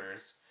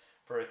Steelers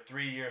for a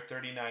 3-year,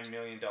 $39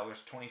 million,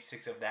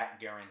 26 of that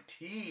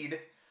guaranteed.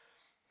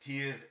 He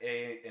is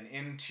an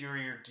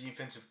interior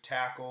defensive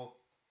tackle.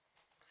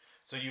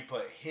 So you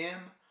put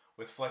him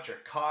with Fletcher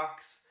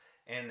Cox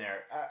and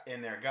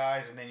their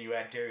guys, and then you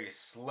add Darius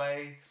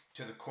Slay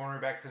to the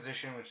cornerback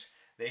position, which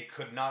they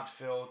could not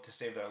fill to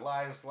save their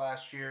lives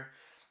last year.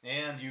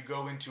 And you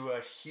go into a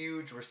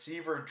huge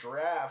receiver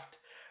draft.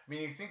 I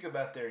mean, you think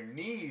about their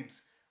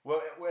needs,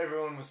 what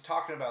everyone was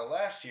talking about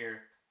last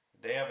year,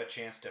 they have a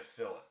chance to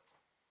fill it.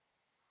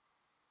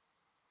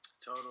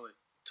 Totally.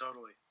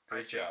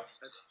 Great job.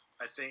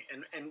 I think,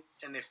 and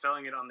they're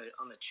filling it on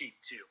the cheap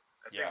too.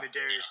 I think the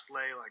Darius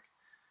Slay, a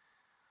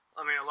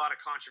lot of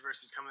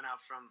controversies coming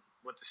out from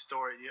what the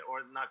story,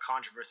 or not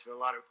controversy, but a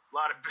lot of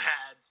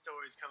bad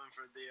stories coming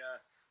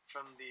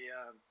from the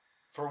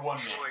for one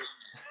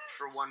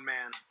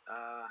man.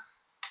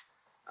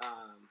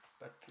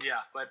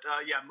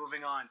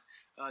 Moving on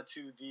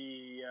to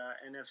the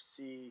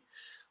NFC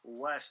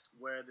West,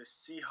 where the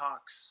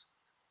Seahawks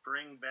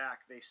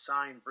they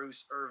signed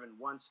Bruce Irvin,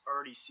 once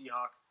already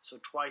Seahawk, so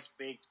twice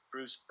baked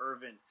Bruce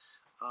Irvin.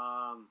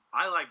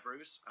 I like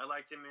Bruce. I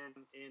liked him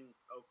in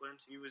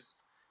Oakland. He was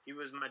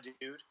my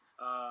dude.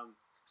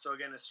 So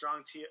again, a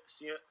strong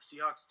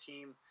Seahawks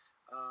team,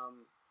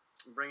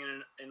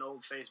 bringing an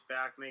old face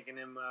back, making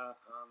him a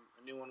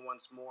new one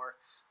once more.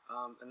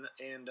 I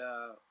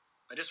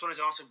just wanted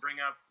to also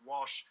bring up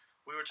Walsh.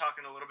 We were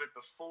talking a little bit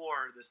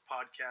before this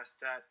podcast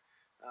that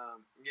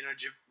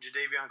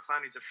Jadeveon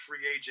Clowney's a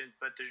free agent,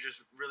 but there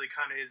just really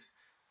kind of is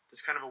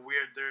a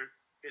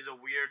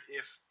weird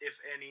if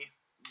any.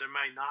 There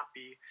might not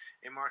be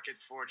a market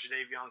for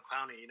Jadeveon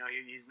Clowney.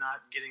 He's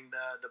not getting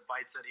the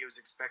bites that he was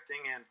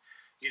expecting, and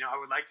I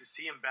would like to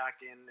see him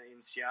back in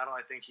Seattle.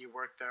 I think he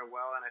worked there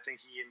well, and I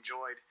think he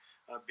enjoyed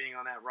being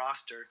on that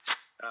roster.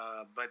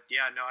 I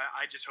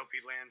just hope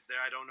he lands there.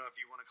 I don't know if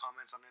you want to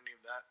comment on any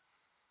of that.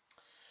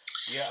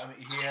 Yeah, I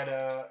mean,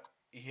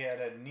 he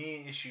had a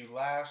knee issue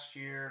last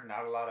year.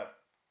 Not a lot of.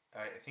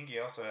 I think he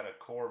also had a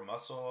core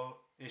muscle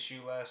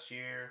issue last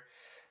year.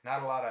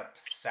 Not a lot of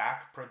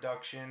sack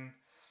production.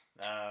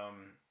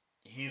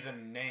 He's a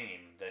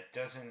name that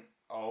doesn't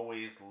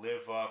always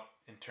live up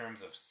in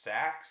terms of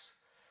sacks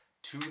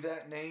to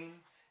that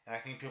name, and I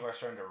think people are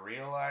starting to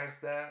realize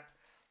that.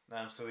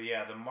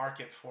 The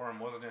market for him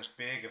wasn't as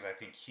big as I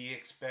think he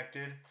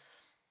expected,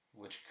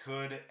 which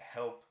could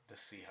help the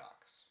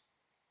Seahawks.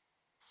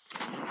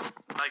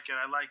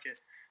 I like it.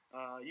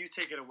 You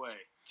take it away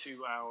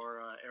to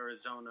our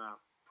Arizona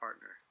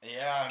partner.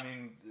 Yeah, I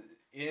mean,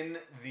 in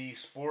the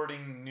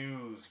sporting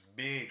news,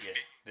 big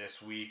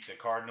this week, the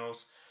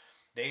Cardinals,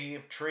 they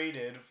have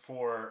traded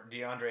for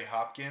DeAndre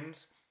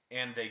Hopkins,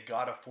 and they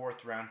got a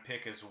 4th-round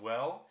pick as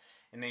well,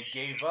 and they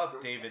gave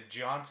up David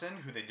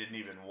Johnson, who they didn't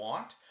even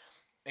want,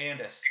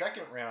 and a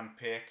 2nd-round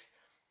pick,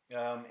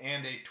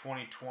 and a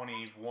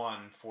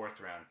 2021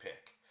 4th-round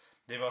pick.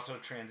 They've also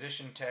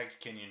transition tagged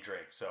Kenyon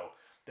Drake, so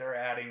they're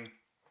adding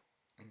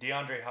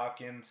DeAndre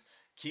Hopkins,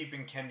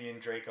 keeping Kenyon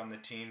Drake on the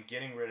team,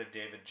 getting rid of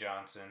David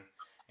Johnson,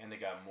 and they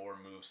got more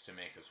moves to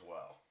make as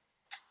well.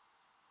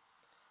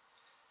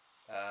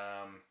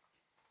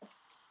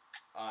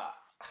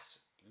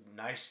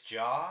 Nice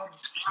job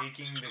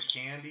taking the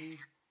candy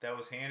that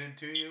was handed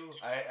to you.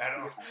 I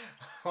don't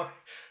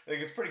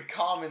it's pretty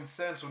common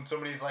sense when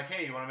somebody's like,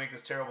 hey, you want to make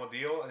this terrible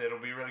deal? It'll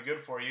be really good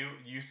for you.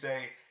 You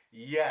say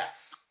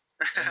yes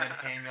and then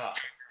hang up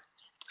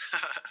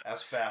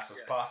as fast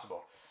as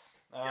possible.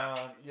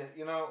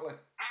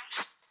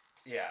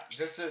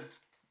 Just a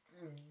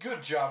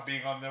good job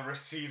being on the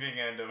receiving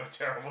end of a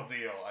terrible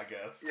deal, I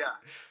guess. They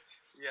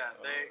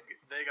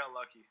got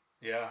lucky.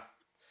 Yeah.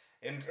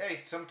 And hey,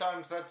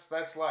 sometimes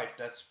that's life.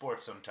 That's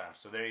sports sometimes.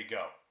 So there you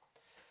go.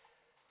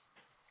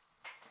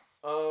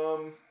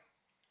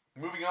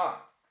 Moving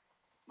on.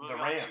 The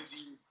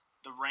Rams.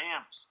 The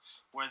Rams,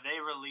 where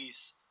they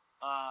release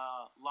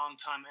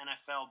longtime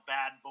NFL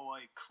bad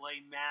boy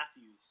Clay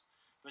Matthews,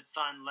 but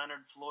sign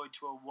Leonard Floyd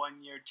to a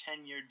 1-year,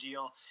 10-year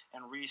deal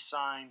and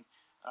re-sign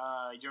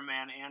your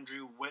man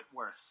Andrew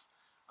Whitworth.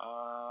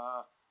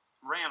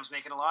 Rams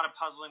making a lot of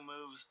puzzling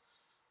moves.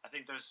 I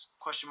think there's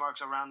question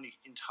marks around the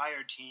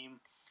entire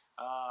team.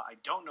 I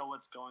don't know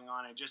what's going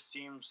on. It just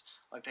seems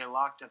like they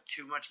locked up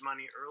too much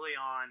money early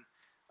on,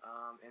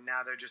 and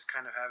now they're just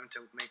kind of having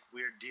to make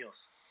weird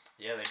deals.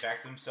 Yeah, they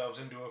backed themselves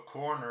into a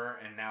corner,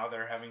 and now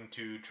they're having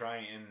to try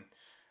and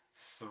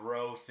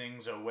throw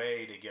things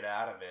away to get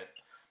out of it.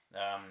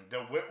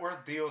 The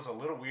Whitworth deal is a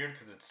little weird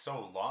because it's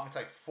so long. It's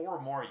like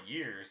 4 more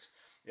years.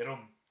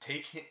 It'll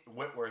take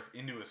Whitworth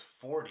into his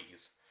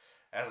 40s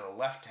as a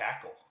left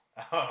tackle.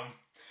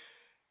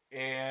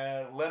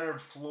 And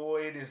Leonard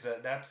Floyd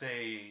that's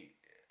a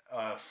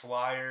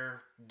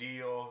flyer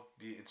deal.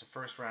 It's a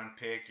 1st-round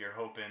pick. You're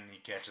hoping he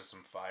catches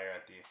some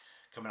fire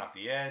coming off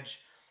the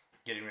edge.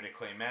 Getting rid of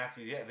Clay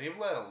Matthews. Yeah, they've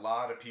let a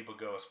lot of people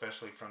go,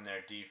 especially from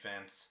their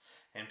defense.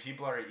 And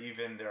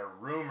there are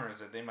rumors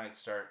that they might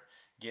start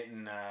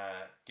getting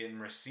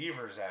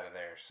receivers out of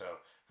there. So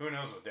who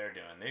knows what they're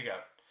doing? They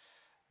got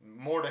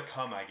more to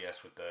come, I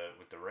guess, with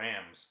the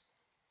Rams.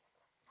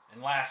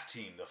 And last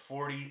team, the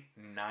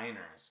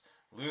 49ers,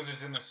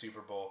 losers in the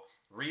Super Bowl,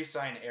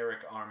 re-sign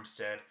Eric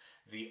Armstead,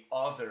 the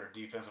other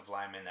defensive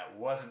lineman that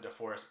wasn't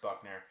DeForest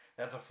Buckner.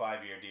 That's a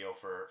 5-year deal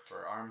for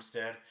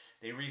Armstead.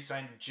 They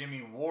re-signed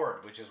Jimmy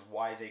Ward, which is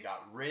why they kind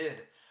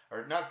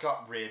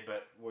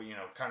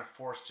of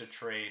forced to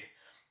trade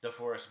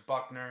DeForest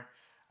Buckner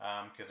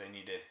because they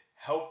needed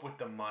help with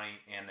the money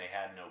and they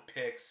had no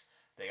picks.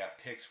 They got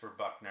picks for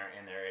Buckner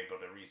and they're able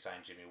to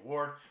re-sign Jimmy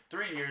Ward.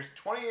 3 years,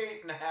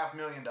 $28.5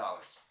 million.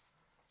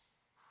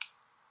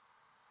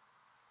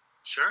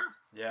 Sure.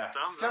 Yeah,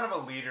 he's kind of a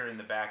leader in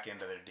the back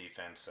end of their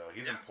defense, so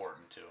he's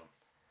important to them.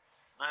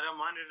 I don't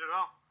mind it at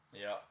all.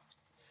 Yeah.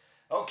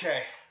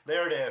 Okay,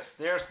 there it is.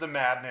 There's the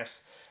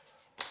madness.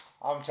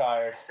 I'm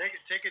tired.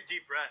 Take a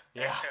deep breath.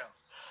 Yeah. Exhale.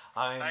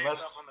 I mean, pat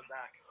yourself on the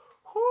back.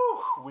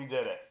 Whew, we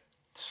did it.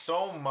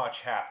 So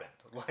much happened.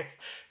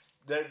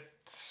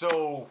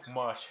 So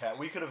much happened.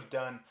 We could have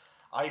done.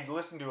 I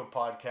listened to a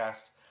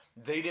podcast.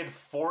 They did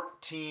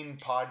 14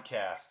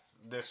 podcasts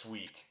this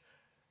week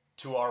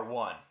to our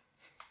one.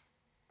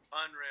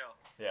 Unreal.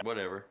 Yeah.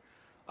 Whatever.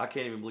 I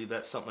can't even believe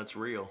that's something that's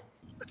real.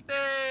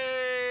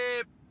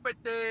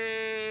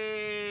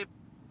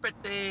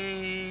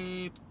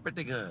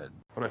 Pretty good.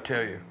 What I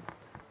tell you,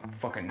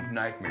 fucking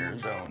nightmare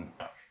zone.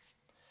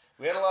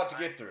 We had a lot to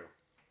get through.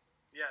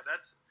 Yeah, that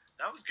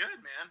was good,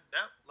 man.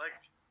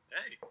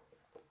 Hey,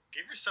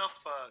 give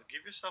yourself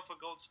a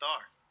gold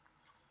star.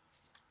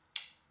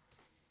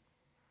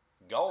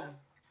 Golden.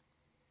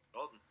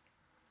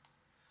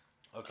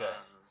 Okay.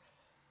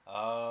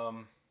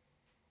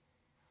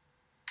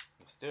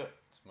 Let's do it.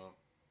 Let's move.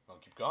 We'll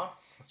keep going.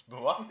 Let's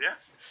move on. Yeah.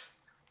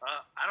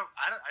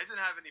 I didn't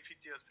have any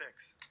PTO's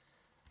picks.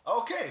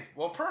 Okay.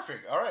 Well,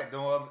 perfect. All right.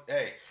 Then, well,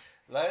 hey,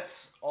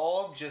 let's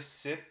all just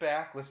sit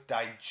back. Let's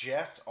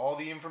digest all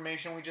the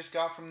information we just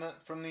got from the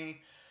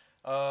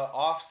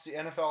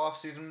NFL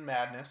offseason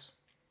madness,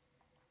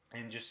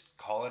 and just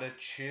call it a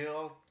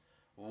chill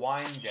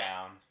wind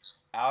down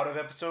out of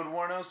episode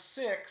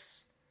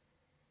 106.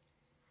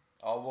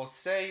 All we'll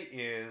say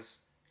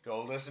is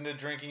go listen to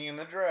Drinking in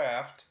the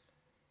Draft.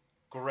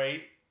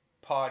 Great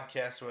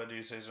podcast, so I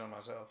do say so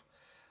myself.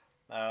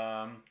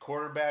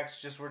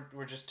 Quarterbacks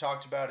we're just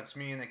talked about. It's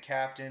me and the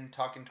captain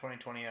talking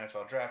 2020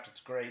 NFL Draft. It's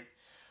great.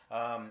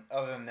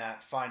 Other than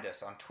that, find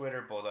us on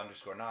Twitter,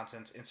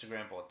 bold_nonsense,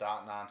 Instagram,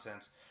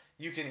 bold.nonsense.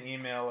 You can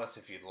email us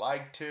if you'd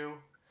like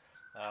to.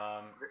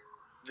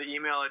 The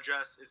email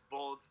address is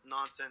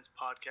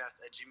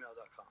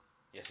boldnonsensepodcast@gmail.com.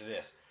 Yes, it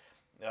is.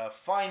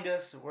 Find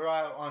us. We're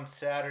out on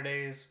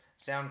Saturdays.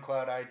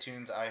 SoundCloud,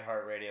 iTunes,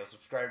 iHeartRadio.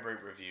 Subscribe,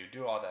 rate, review.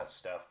 Do all that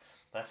stuff.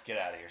 Let's get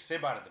out of here. Say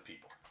bye to the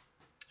people.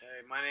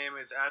 Hey, my name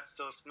is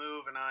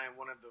 @StillSmooth, and I am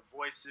one of the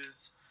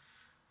voices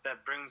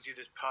that brings you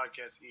this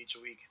podcast each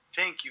week.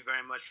 Thank you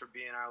very much for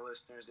being our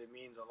listeners. It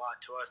means a lot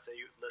to us that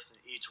you listen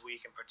each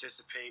week and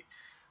participate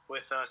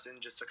with us in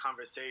just the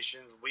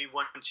conversations. We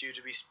want you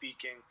to be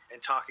speaking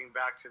and talking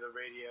back to the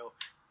radio,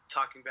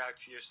 talking back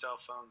to your cell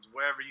phones,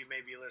 wherever you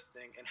may be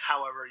listening and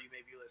however you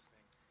may be listening.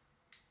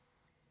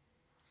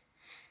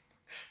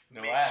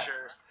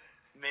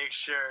 Make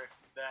sure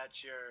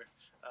that you're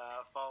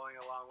following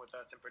along with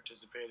us and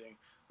participating.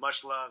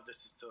 Much love.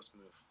 This is Still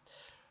Smooth.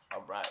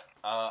 All right.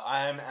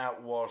 I am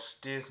at Walt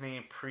Disney.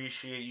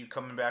 Appreciate you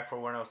coming back for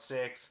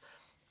 106.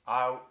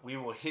 We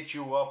will hit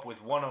you up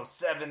with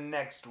 107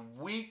 next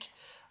week.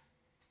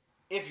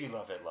 If you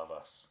love it, love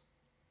us.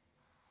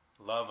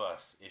 Love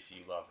us if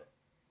you love it.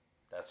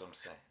 That's what I'm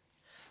saying.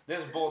 This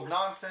is Bold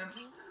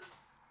Nonsense,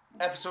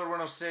 episode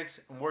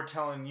 106, and we're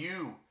telling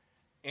you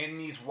in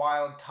these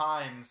wild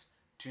times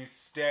to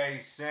stay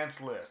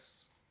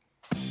senseless.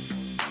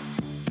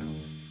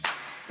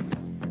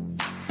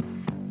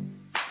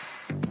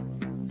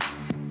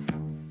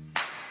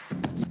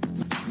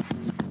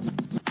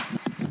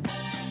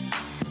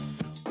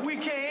 We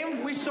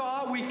came, we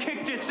saw, we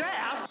kicked its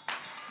ass.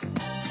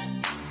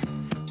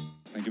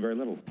 Thank you very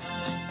little.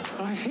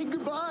 I hate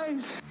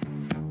goodbyes.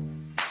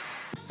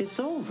 It's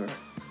over.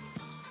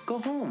 Go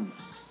home.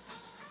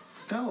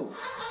 Go.